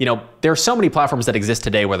 there are so many platforms that exist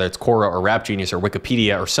today, whether it's Quora or Rap Genius or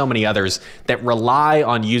Wikipedia or so many others that rely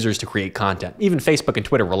on users to create content. Even Facebook and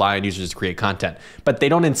Twitter rely on users to create content, but they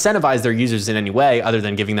don't incentivize their users in any way other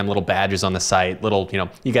than giving them little badges on the site,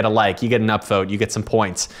 you get a like, you get an upvote, you get some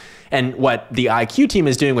points. And what the IQ team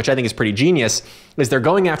is doing, which I think is pretty genius, is they're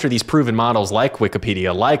going after these proven models like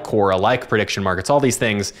Wikipedia, like Quora, like prediction markets, all these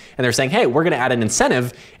things. And they're saying, hey, we're going to add an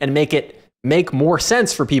incentive and make more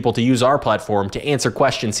sense for people to use our platform to answer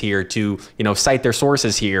questions here, to cite their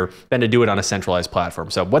sources here, than to do it on a centralized platform.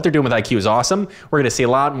 So what they're doing with IQ is awesome. We're going to see a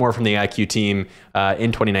lot more from the IQ team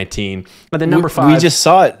in 2019. But then number 5, we just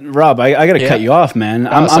saw it, Rob. I got to cut you off, man.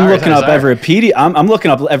 I'm looking up Everipedia. I'm looking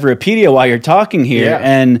up Everipedia while you're talking here,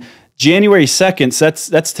 and January 2nd, so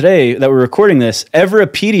that's today that we're recording this.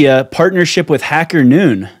 Everipedia partnership with Hacker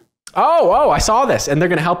Noon. Oh, I saw this, and they're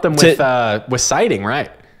going to help them with citing, right?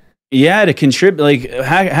 Yeah, to contribute, like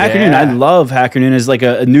Hacker Noon. I love Hacker Noon as like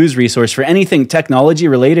a news resource for anything technology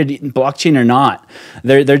related, blockchain or not.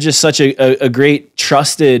 They're just such a great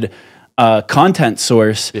trusted content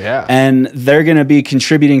source. Yeah, and they're going to be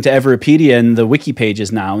contributing to Everipedia and the wiki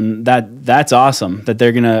pages now, and that's awesome. That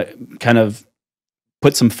they're going to kind of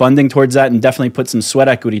put some funding towards that and definitely put some sweat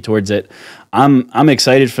equity towards it. I'm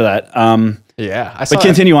excited for that. But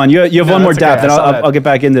continue on. You have one more dApp, then I'll get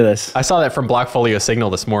back into this. I saw that from Blockfolio Signal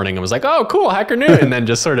this morning and was like, oh, cool, Hacker Noon, and then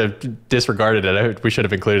just sort of disregarded it. We should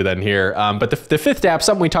have included that in here. But the fifth dApp,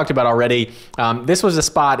 something we talked about already, this was a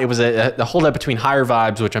spot. It was a holdup between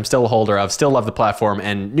HireVibes, which I'm still a holder of, still love the platform,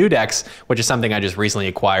 and NewDex, which is something I just recently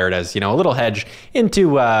acquired as a little hedge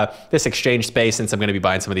into this exchange space, since I'm going to be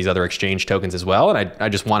buying some of these other exchange tokens as well, and I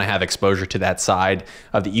just want to have exposure to that side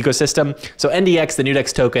of the ecosystem. So NDX, the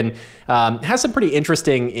NewDex token, has some pretty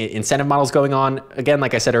interesting incentive models going on. Again,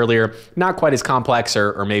 like I said earlier, not quite as complex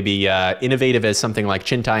or maybe innovative as something like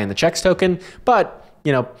Chintai and the Checks token, but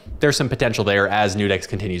there's some potential there as NewDex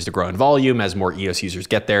continues to grow in volume, as more EOS users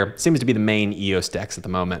get there. Seems to be the main EOS DEX at the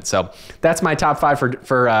moment. So that's my top 5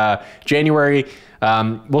 for January.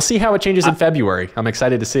 We'll see how it changes in February. I'm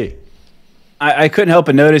excited to see. I couldn't help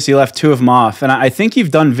but notice you left 2 of them off, and I think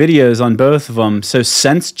you've done videos on both of them. So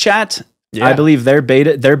Sense Chat, I believe their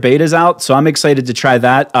beta's out, so I'm excited to try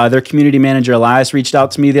that. Their community manager Elias reached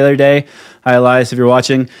out to me the other day. Hi Elias, if you're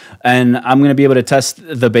watching, and I'm going to be able to test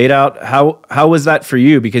the beta out. How was that for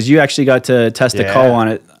you? Because you actually got to test a call on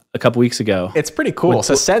it a couple weeks ago. It's pretty cool.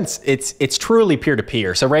 So Sense, it's truly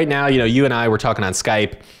peer-to-peer. So right now, you and I were talking on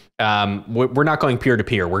Skype. We're not going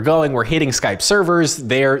peer-to-peer. We're hitting Skype servers.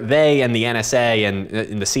 They and the NSA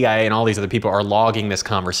and the CIA and all these other people are logging this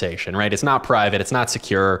conversation, right? It's not private. It's not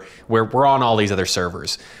secure. We're on all these other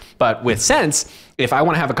servers. But with Sense, if I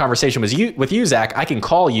want to have a conversation with you, Zach, I can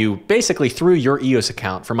call you basically through your EOS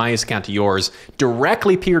account, from my EOS account to yours,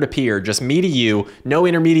 directly peer-to-peer, just me to you, no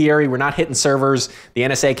intermediary. We're not hitting servers. The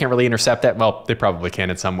NSA can't really intercept that. Well, they probably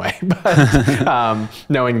can in some way, but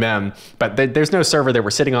knowing them. But there's no server that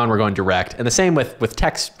we're sitting on. We're going direct. And the same with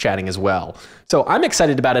text chatting as well. So I'm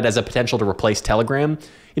excited about it as a potential to replace Telegram.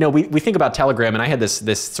 We think about Telegram, and I had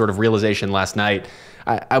this sort of realization last night.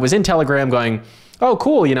 I was in Telegram going, oh,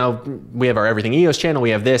 cool, we have our Everything EOS channel,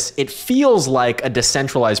 we have this. It feels like a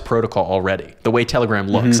decentralized protocol already, the way Telegram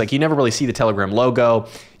looks. Like, you never really see the Telegram logo.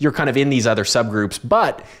 You're kind of in these other subgroups,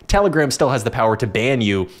 but Telegram still has the power to ban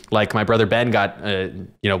you. Like my brother Ben got,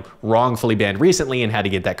 wrongfully banned recently and had to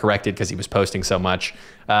get that corrected because he was posting so much.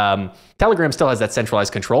 Telegram still has that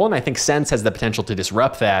centralized control, and I think Sense has the potential to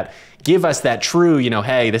disrupt that. Give us that true,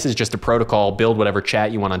 hey, this is just a protocol, build whatever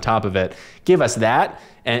chat you want on top of it. Give us that,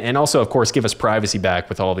 and also, of course, give us privacy back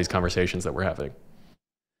with all these conversations that we're having.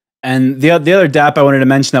 And the other dApp I wanted to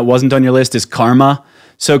mention that wasn't on your list is Karma.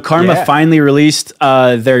 So Karma finally released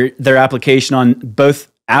their application on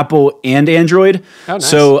both Apple and Android. Oh, nice.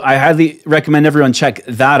 So I highly recommend everyone check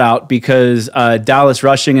that out, because Dallas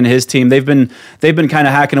Rushing and his team, they've been kind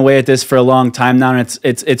of hacking away at this for a long time now, and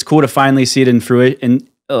it's cool to finally see it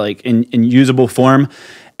in usable form.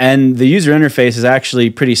 And the user interface is actually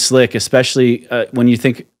pretty slick, especially when you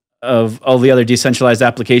think of all the other decentralized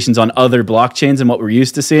applications on other blockchains and what we're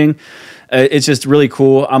used to seeing. It's just really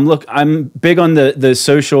cool. I'm big on the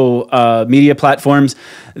social media platforms.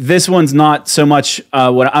 This one's not so much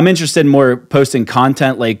what I'm interested in, more posting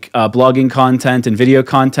content like blogging content and video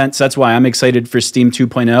content. So that's why I'm excited for Steam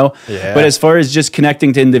 2.0. Yeah. But as far as just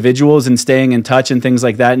connecting to individuals and staying in touch and things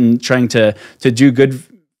like that and trying to do good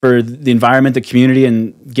for the environment, the community,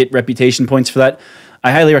 and get reputation points for that, I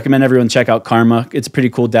highly recommend everyone check out Karma. It's a pretty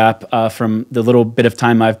cool dApp. From the little bit of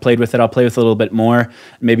time I've played with it, I'll play with it a little bit more.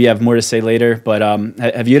 Maybe I have more to say later. But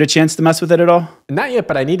have you had a chance to mess with it at all? Not yet,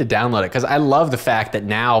 but I need to download it because I love the fact that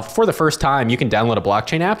now, for the first time, you can download a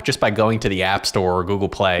blockchain app just by going to the App Store or Google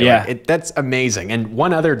Play. Yeah. That's amazing. And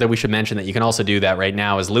one other that we should mention that you can also do that right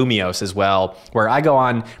now is Lumios as well, where I go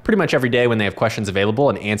on pretty much every day when they have questions available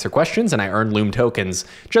and answer questions, and I earn Loom tokens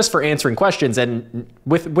just for answering questions, and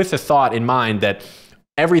with the thought in mind that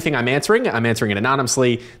everything I'm answering it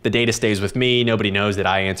anonymously. The data stays with me. Nobody knows that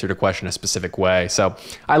I answered a question a specific way. So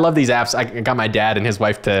I love these apps. I got my dad and his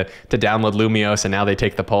wife to download Lumios, and now they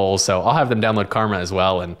take the polls. So I'll have them download Karma as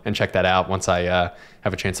well and check that out once I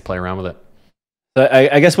have a chance to play around with it. So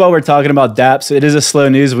I guess while we're talking about dApps, it is a slow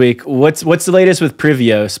news week. What's the latest with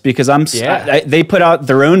privEOS? Because they put out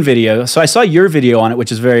their own video. So I saw your video on it,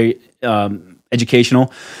 which is very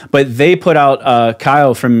educational, but they put out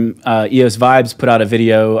Kyle from EOSVibes put out a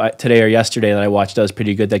video today or yesterday that I watched that was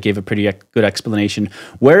pretty good, that gave a pretty good explanation.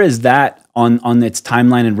 Where is that on its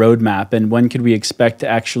timeline and roadmap, and when could we expect to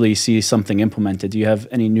actually see something implemented? Do you have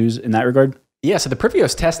any news in that regard? Yeah, so the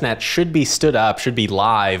privEOS testnet should be stood up, should be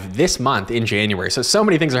live this month in January. So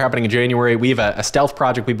many things are happening in January. We have a stealth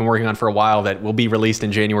project we've been working on for a while that will be released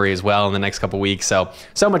in January as well in the next couple of weeks. So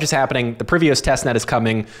much is happening. The privEOS testnet is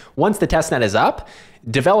coming. Once the testnet is up,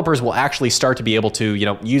 developers will actually start to be able to,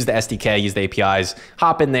 use the SDK, use the APIs,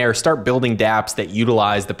 hop in there, start building dApps that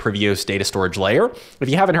utilize the privEOS data storage layer. If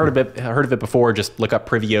you haven't heard of it before, just look up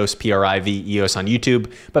privEOS, privEOS on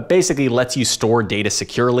YouTube. But basically lets you store data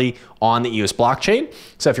securely on the EOS blockchain.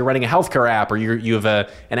 So if you're running a healthcare app, or you have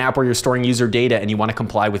an app where you're storing user data and you want to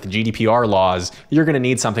comply with the GDPR laws, you're going to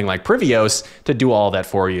need something like privEOS to do all that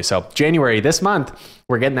for you. So January this month,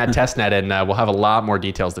 we're getting that testnet, and we'll have a lot more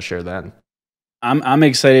details to share then. I'm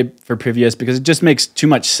excited for privEOS because it just makes too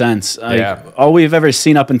much sense. Yeah. All we've ever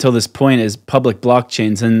seen up until this point is public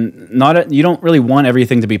blockchains, and you don't really want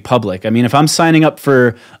everything to be public. I mean, if I'm signing up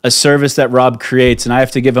for a service that Rob creates and I have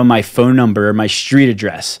to give him my phone number or my street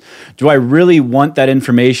address, do I really want that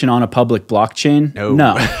information on a public blockchain?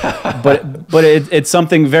 No. But it's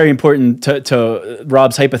something very important to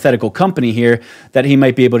Rob's hypothetical company here that he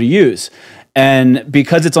might be able to use. And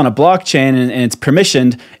because it's on a blockchain and it's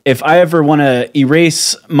permissioned, if I ever want to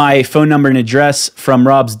erase my phone number and address from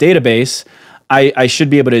Rob's database, I should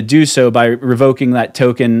be able to do so by revoking that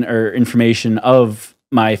token or information of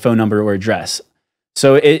my phone number or address.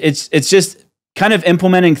 So it's just kind of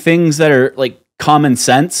implementing things that are like common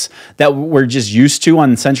sense that we're just used to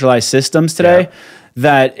on centralized systems today. Yeah.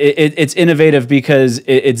 That it's innovative because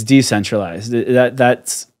it's decentralized.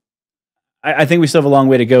 I think we still have a long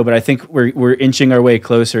way to go, but I think we're inching our way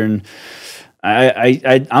closer, and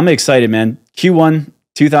I'm excited, man. Q1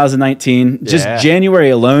 2019, just January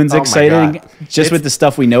alone's exciting, just with the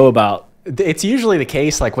stuff we know about. It's usually the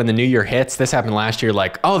case, like when the new year hits, this happened last year,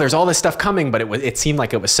 like, oh, there's all this stuff coming, but it seemed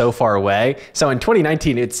like it was so far away. So in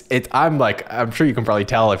 2019, I'm sure you can probably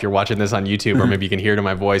tell if you're watching this on YouTube, or maybe you can hear it in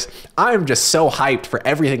my voice. I'm just so hyped for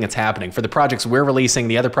everything that's happening, for the projects we're releasing,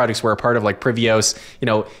 the other projects we're a part of, like privEOS,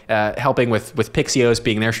 helping with pixEOS,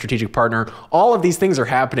 being their strategic partner. All of these things are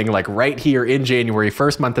happening like right here in January,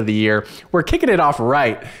 first month of the year. We're kicking it off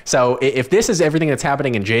right. So if this is everything that's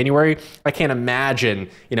happening in January, I can't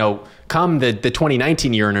imagine, come the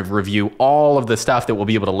 2019 year in review, all of the stuff that we'll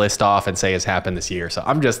be able to list off and say has happened this year. So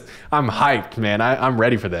I'm hyped, man. I'm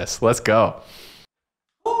ready for this. Let's go.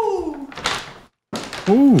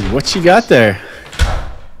 Ooh, what you got there?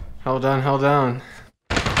 Hold on.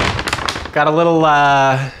 Got a little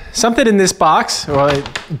something in this box, or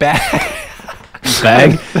bag.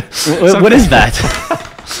 Bag? What is that?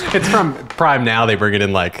 It's from Prime now. They bring it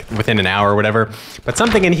in like within an hour or whatever. But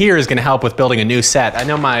something in here is going to help with building a new set. I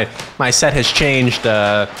know my set has changed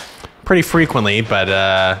pretty frequently,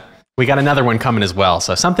 but we got another one coming as well.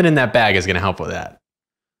 So something in that bag is going to help with that.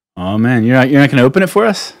 Oh man, you're not going to open it for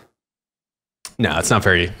us? No, it's not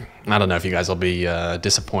very. I don't know if you guys will be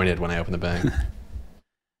disappointed when I open the bag.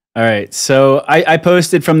 All right, so I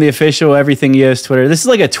posted from the official Everything EOS Twitter. This is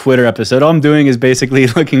like a Twitter episode. All I'm doing is basically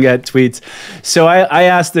looking at tweets. So I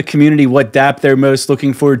asked the community what dApp they're most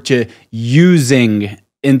looking forward to using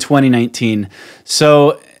in 2019.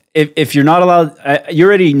 So if you're not allowed, you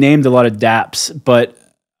already named a lot of dApps, but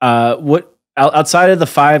what outside of the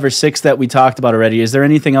 5 or 6 that we talked about already, is there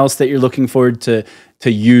anything else that you're looking forward to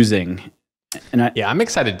using? And I'm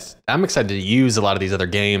excited. I'm excited to use a lot of these other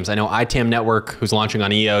games. I know ITAM Network, who's launching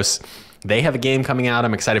on EOS, they have a game coming out.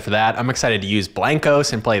 I'm excited for that. I'm excited to use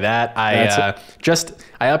Blankos and play that. I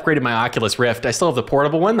upgraded my Oculus Rift. I still have the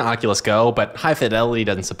portable one, the Oculus Go, but high fidelity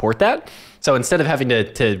doesn't support that. So instead of having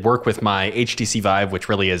to work with my HTC Vive, which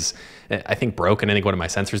really is, I think, broken. I think one of my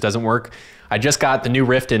sensors doesn't work. I just got the new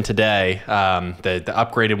Rift in today, the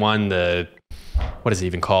upgraded one, what is it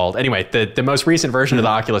even called? Anyway, the most recent version of the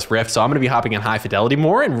Oculus Rift. So I'm going to be hopping in high fidelity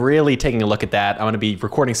more and really taking a look at that. I'm going to be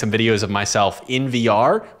recording some videos of myself in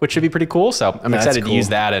VR, which should be pretty cool. So I'm excited to use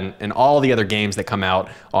that and all the other games that come out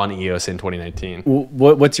on EOS in 2019.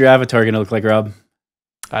 What's your avatar going to look like, Rob?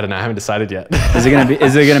 I don't know. I haven't decided yet. Is it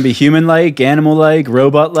going to be human-like, animal-like,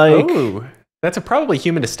 robot-like? Ooh. That's probably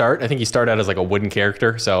human to start. I think you start out as like a wooden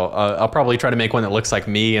character. So I'll probably try to make one that looks like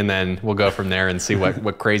me, and then we'll go from there and see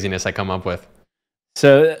what craziness I come up with.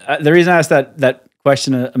 So the reason I asked that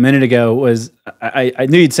question a minute ago was I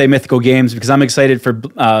knew you'd say mythical games because I'm excited for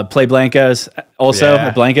Play Blankos also,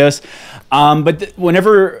 at Blankos.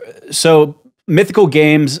 So mythical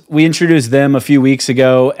games, we introduced them a few weeks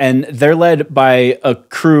ago, and they're led by a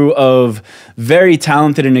crew of very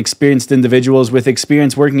talented and experienced individuals with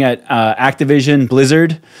experience working at Activision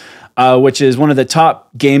Blizzard, which is one of the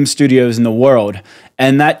top game studios in the world.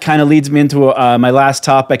 And that kind of leads me into my last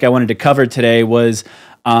topic I wanted to cover today was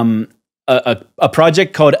a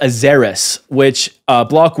project called Azarus, which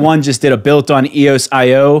Block.One just did a built-on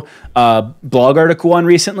EOSIO blog article on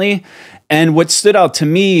recently. And what stood out to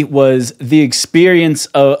me was the experience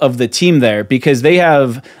of the team there, because they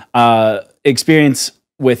have experience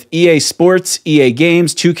with EA Sports, EA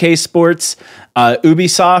Games, 2K Sports,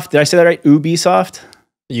 Ubisoft. Did I say that right? Ubisoft,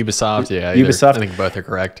 yeah. Ubisoft. I think both are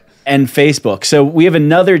correct. And Facebook. So we have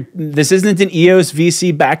this isn't an EOS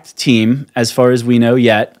VC backed team as far as we know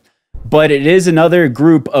yet, but it is another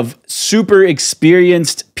group of super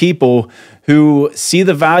experienced people who see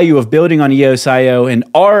the value of building on EOSIO and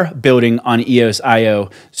are building on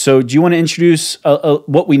EOSIO. So do you want to introduce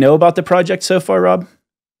what we know about the project so far, Rob?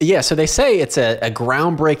 Yeah, so they say it's a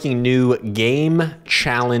groundbreaking new game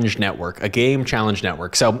challenge network, a game challenge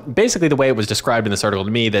network. So basically the way it was described in this article to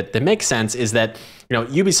me that makes sense is that,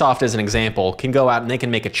 Ubisoft as an example can go out and they can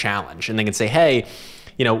make a challenge and they can say, hey,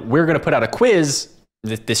 we're going to put out a quiz,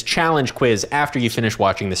 this challenge quiz after you finish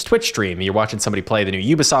watching this Twitch stream. You're watching somebody play the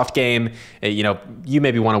new Ubisoft game, you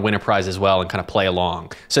maybe want to win a prize as well and kind of play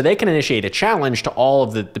along. So they can initiate a challenge to all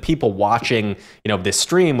of the people watching, this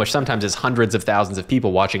stream, which sometimes is hundreds of thousands of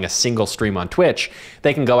people watching a single stream on Twitch.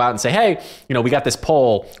 They can go out and say, hey, we got this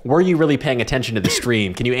poll. Were you really paying attention to the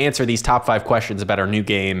stream? Can you answer these top 5 questions about our new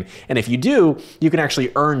game? And if you do, you can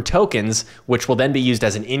actually earn tokens, which will then be used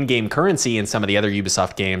as an in-game currency in some of the other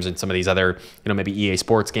Ubisoft games and some of these other, maybe EA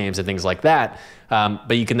Sports games and things like that.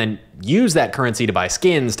 But you can then use that currency to buy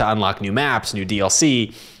skins, to unlock new maps, new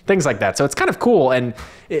DLC, things like that. So it's kind of cool. And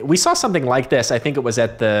we saw something like this. I think it was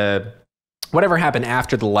at whatever happened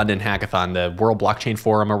after the London Hackathon, the World Blockchain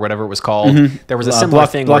Forum or whatever it was called. Mm-hmm. There was a similar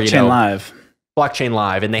thing where, Blockchain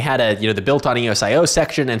Live, and they had the built on EOSIO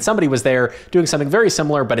section, and somebody was there doing something very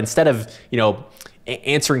similar, but instead of,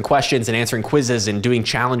 answering questions and answering quizzes and doing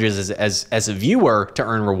challenges as a viewer to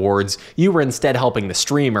earn rewards, you were instead helping the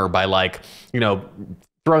streamer by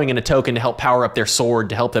throwing in a token to help power up their sword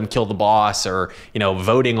to help them kill the boss, or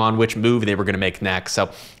voting on which move they were going to make next.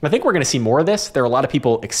 So I think we're going to see more of this. There are a lot of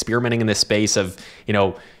people experimenting in this space of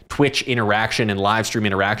Twitch interaction and live stream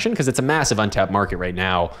interaction, because it's a massive untapped market right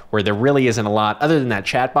now where there really isn't a lot other than that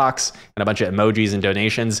chat box and a bunch of emojis and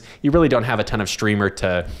donations. You really don't have a ton of streamer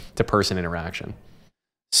to person interaction.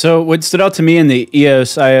 So what stood out to me in the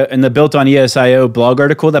EOSIO and the built on EOSIO blog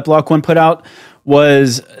article that Block.One put out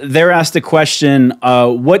was they're asked the question,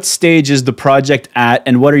 what stage is the project at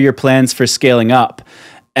and what are your plans for scaling up?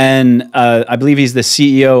 And I believe he's the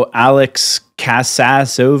CEO, Alex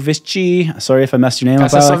Kasasovici. Sorry if I messed your name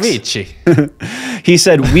up, Alex. He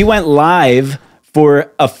said, we went live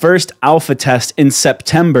for a first alpha test in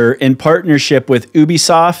September in partnership with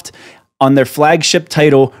Ubisoft on their flagship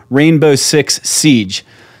title, Rainbow Six Siege.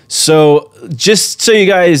 So just so you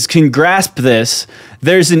guys can grasp this,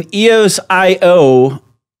 there's an EOSIO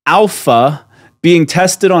alpha being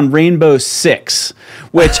tested on Rainbow Six,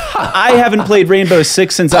 which I haven't played Rainbow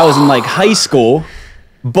Six since I was in high school,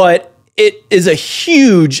 but it is a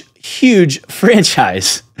huge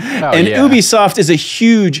franchise. Ubisoft is a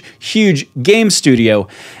huge game studio.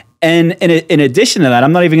 And in addition to that,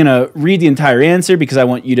 I'm not even going to read the entire answer because I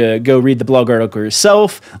want you to go read the blog article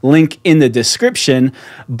yourself, link in the description.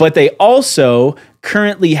 But they also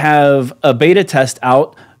currently have a beta test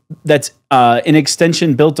out that's an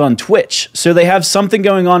extension built on Twitch. So they have something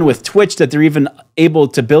going on with Twitch that they're even able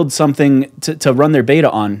to build something to run their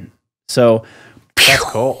beta on. So that's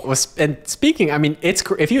cool. And speaking, I mean,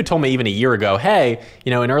 if you had told me even a year ago, hey,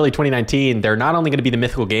 in early 2019, they're not only going to be the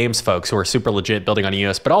Mythical Games folks who are super legit building on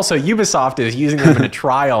EOS, but also Ubisoft is using them in a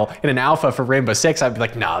trial in an alpha for Rainbow Six, I'd be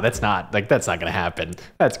like, no, that's not going to happen.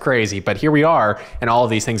 That's crazy. But here we are, and all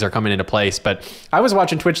of these things are coming into place. But I was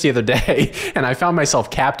watching Twitch the other day, and I found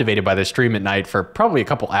myself captivated by the stream at night for probably a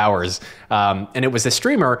couple hours. And it was a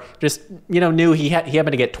streamer just, knew he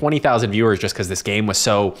happened to get 20,000 viewers just because this game was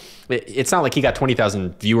so. It's not like he got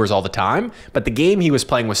 20,000 viewers all the time, but the game he was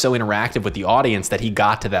playing was so interactive with the audience that he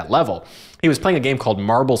got to that level. He was playing a game called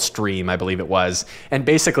Marble Stream, I believe it was, and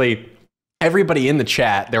basically everybody in the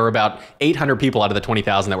chat, there were about 800 people out of the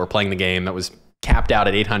 20,000 that were playing the game that was capped out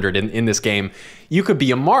at 800 in this game. You could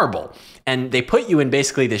be a marble, and they put you in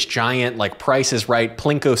basically this giant like Price is Right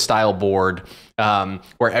Plinko style board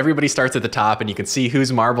where everybody starts at the top and you can see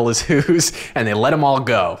whose marble is whose, and they let them all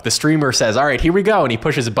go. The streamer says, all right, here we go. And he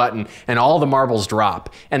pushes a button and all the marbles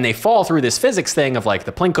drop, and they fall through this physics thing of like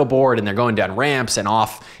the Plinko board, and they're going down ramps and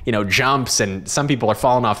off, jumps, and some people are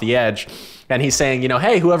falling off the edge. And he's saying,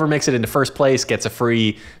 hey, whoever makes it into first place gets a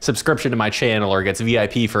free subscription to my channel or gets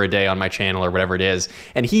VIP for a day on my channel or whatever it is.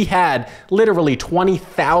 And he had literally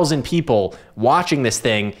 20,000 people watching this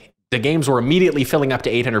thing. The games were immediately filling up to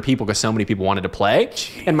 800 people because so many people wanted to play.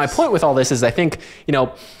 Jeez. And my point with all this is I think,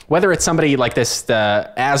 whether it's somebody like this, the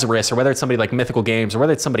Azarus, or whether it's somebody like Mythical Games, or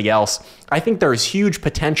whether it's somebody else, I think there's huge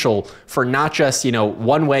potential for not just,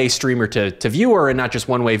 one-way streamer to viewer and not just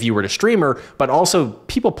one-way viewer to streamer, but also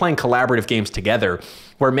people playing collaborative games together,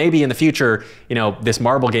 where maybe in the future, this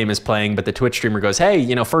marble game is playing, but the Twitch streamer goes,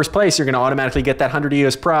 hey, first place, you're going to automatically get that 100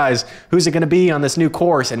 EOS prize. Who's it going to be on this new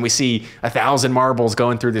course? And we see 1,000 marbles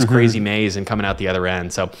going through this crazy maze and coming out the other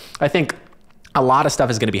end. So I think a lot of stuff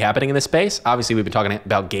is going to be happening in this space. Obviously, we've been talking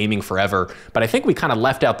about gaming forever, but I think we kind of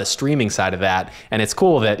left out the streaming side of that. And it's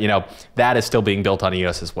cool that, that is still being built on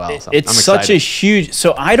EOS as well. So it's such a huge,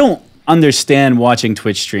 so I don't understand watching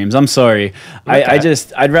Twitch streams. I'm sorry. Okay.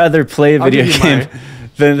 I'd rather play a video game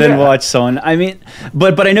than watch someone. I mean,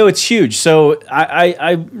 but I know it's huge. So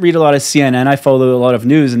I read a lot of CNN. I follow a lot of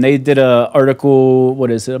news, and they did a article.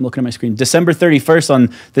 What is it? I'm looking at my screen. December 31st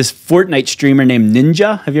on this Fortnite streamer named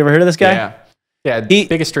Ninja. Have you ever heard of this guy? Yeah,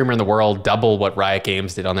 biggest streamer in the world, double what Riot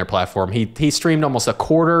Games did on their platform. He streamed almost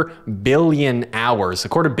 250,000 hours.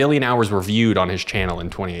 250,000 hours were viewed on his channel in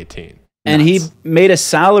 2018. And he made a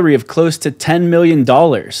salary of close to $10 million.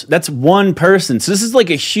 That's one person. So this is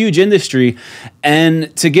like a huge industry.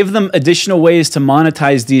 And to give them additional ways to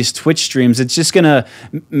monetize these Twitch streams, it's just going to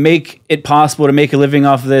make it possible to make a living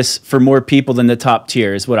off of this for more people than the top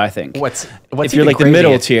tier is what I think. If you're like the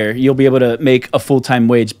middle tier, you'll be able to make a full-time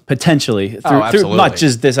wage potentially through not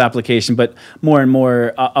just this application, but more and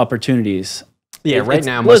more opportunities. Yeah, right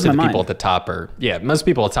now most of the people at the top are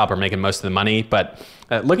making most of the money. But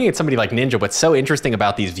looking at somebody like Ninja, what's so interesting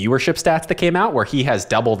about these viewership stats that came out, where he has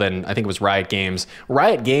double than I think it was Riot Games.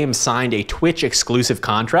 Riot Games signed a Twitch exclusive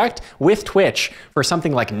contract with Twitch for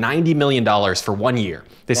something like $90 million for 1 year.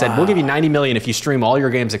 They said, we'll give you $90 million if you stream all your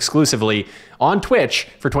games exclusively on Twitch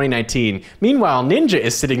for 2019. Meanwhile, Ninja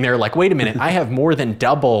is sitting there like, wait a minute, I have more than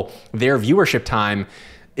double their viewership time.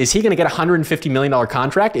 Is he going to get a $150 million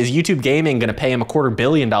contract? Is YouTube Gaming going to pay him $250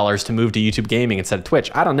 million to move to YouTube Gaming instead of Twitch?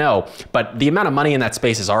 I don't know. But the amount of money in that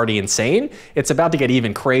space is already insane. It's about to get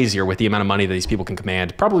even crazier with the amount of money that these people can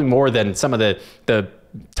command. Probably more than some of the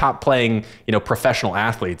top playing, professional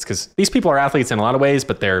athletes, because these people are athletes in a lot of ways,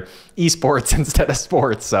 but they're esports instead of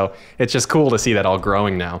sports. So it's just cool to see that all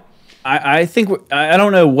growing now. I think, I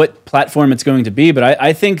don't know what platform it's going to be, but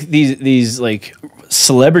I think these like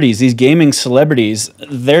celebrities, these gaming celebrities,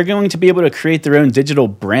 they're going to be able to create their own digital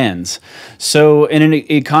brands. So in an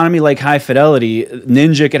economy like High Fidelity,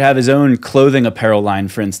 Ninja could have his own clothing apparel line,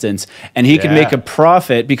 for instance, and he could make a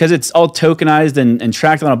profit because it's all tokenized and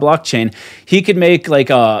tracked on a blockchain. He could make like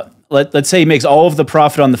let's say he makes all of the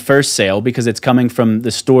profit on the first sale because it's coming from the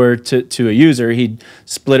store to a user. He'd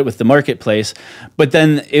split it with the marketplace. But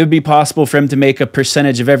then it would be possible for him to make a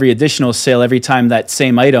percentage of every additional sale every time that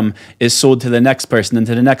same item is sold to the next person and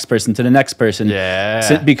to the next person, to the next person. Yeah.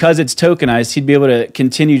 So because it's tokenized, he'd be able to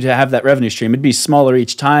continue to have that revenue stream. It'd be smaller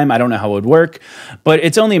each time. I don't know how it would work, but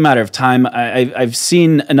it's only a matter of time. I've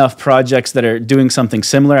seen enough projects that are doing something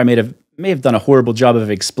similar. I may have done a horrible job of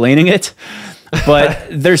explaining it. But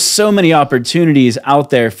there's so many opportunities out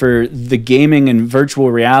there for the gaming and virtual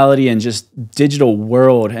reality and just digital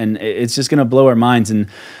world, and it's just going to blow our minds. And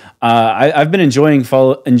I've been enjoying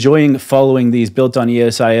following these built on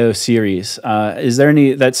EOSIO series. Is there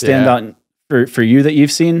any that stand out for you that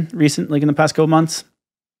you've seen recently, like in the past couple months?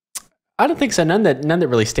 I don't think so. None that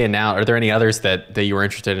really stand out. Are there any others that you were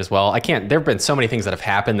interested in as well? There have been so many things that have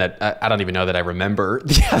happened that I don't even know that I remember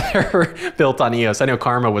the other built on EOS. I know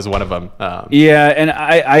Karma was one of them. Yeah, and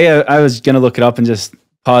I was gonna look it up and just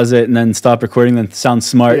pause it and then stop recording. That sounds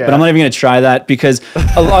smart, but I'm not even gonna try that because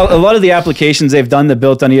a lot of the applications they've done that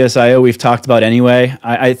built on EOSIO we've talked about anyway.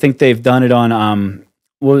 I think they've done it on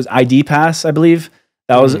what was ID Pass, I believe.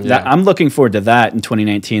 I'm looking forward to that in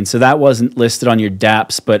 2019. So that wasn't listed on your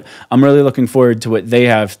dApps, but I'm really looking forward to what they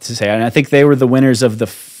have to say. And I think they were the winners of the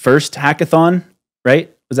first hackathon,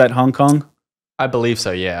 right? Was that Hong Kong? I believe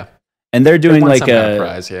so, yeah. And they're doing like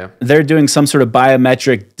prize, they're doing some sort of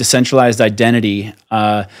biometric decentralized identity.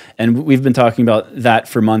 And we've been talking about that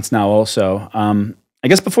for months now also. I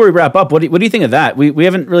guess before we wrap up, what do you think of that? We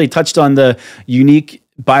haven't really touched on the unique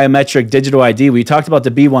biometric digital ID. We talked about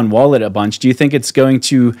the B1 wallet a bunch. Do you think it's going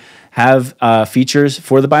to have features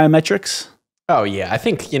for the biometrics? Oh yeah, I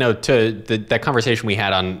think to that conversation we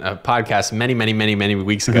had on a podcast many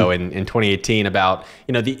weeks ago in 2018 about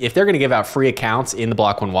if they're going to give out free accounts in the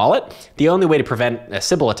Block.One wallet, the only way to prevent a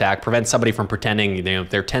Sybil attack, prevent somebody from pretending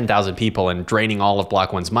they're 10,000 people and draining all of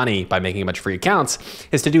Block.One's money by making a bunch of free accounts,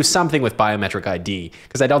 is to do something with biometric ID.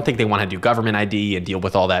 Because I don't think they want to do government ID and deal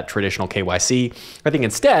with all that traditional KYC. I think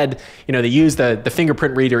instead, they use the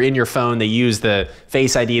fingerprint reader in your phone, they use the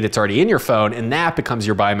Face ID that's already in your phone, and that becomes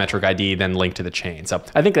your biometric ID then linked to the chain. So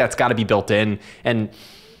I think that's got to be built in. And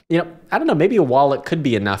I don't know, maybe a wallet could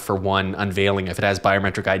be enough for one unveiling if it has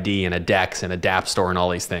biometric ID and a DEX and a dApp store and all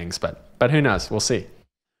these things, but who knows? We'll see.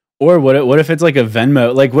 Or what if it's like a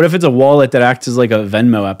Venmo? Like what if it's a wallet that acts as like a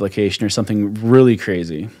Venmo application or something really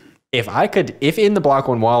crazy? If in the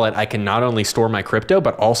Block.One wallet, I can not only store my crypto,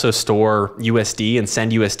 but also store USD and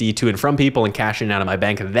send USD to and from people and cash in and out of my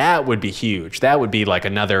bank, that would be huge. That would be like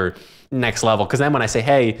another next level. Because then when I say,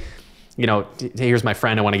 hey, here's my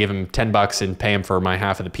friend, I want to give him $10 and pay him for my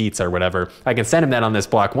half of the pizza or whatever, I can send him that on this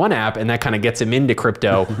Block.One app, and that kind of gets him into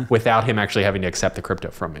crypto without him actually having to accept the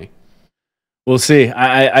crypto from me. We'll see.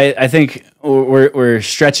 I think we're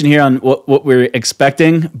stretching here on what we're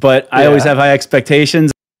expecting, but I always have high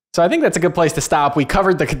expectations. So I think that's a good place to stop. We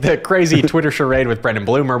covered the crazy Twitter charade with Brendan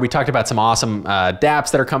Bloomer. We talked about some awesome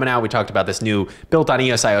dApps that are coming out. We talked about this new built on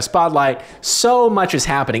EOSIO Spotlight. So much is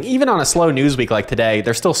happening. Even on a slow news week like today,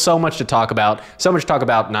 there's still so much to talk about. So much to talk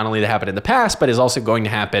about not only that happened in the past, but is also going to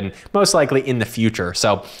happen most likely in the future.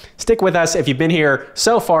 So stick with us. If you've been here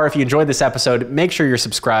so far, if you enjoyed this episode, make sure you're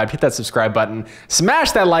subscribed. Hit that subscribe button.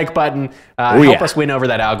 Smash that like button. Help us win over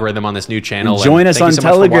that algorithm on this new channel. And join us on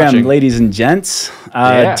Telegram, ladies and gents.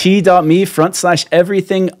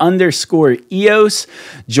 t.me/everything_EOS.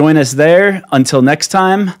 Join us there. Until next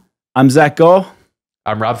time, I'm Zack Gall.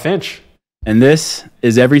 I'm Rob Finch. And this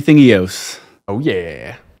is Everything EOS. Oh,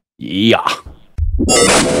 yeah. Yeah.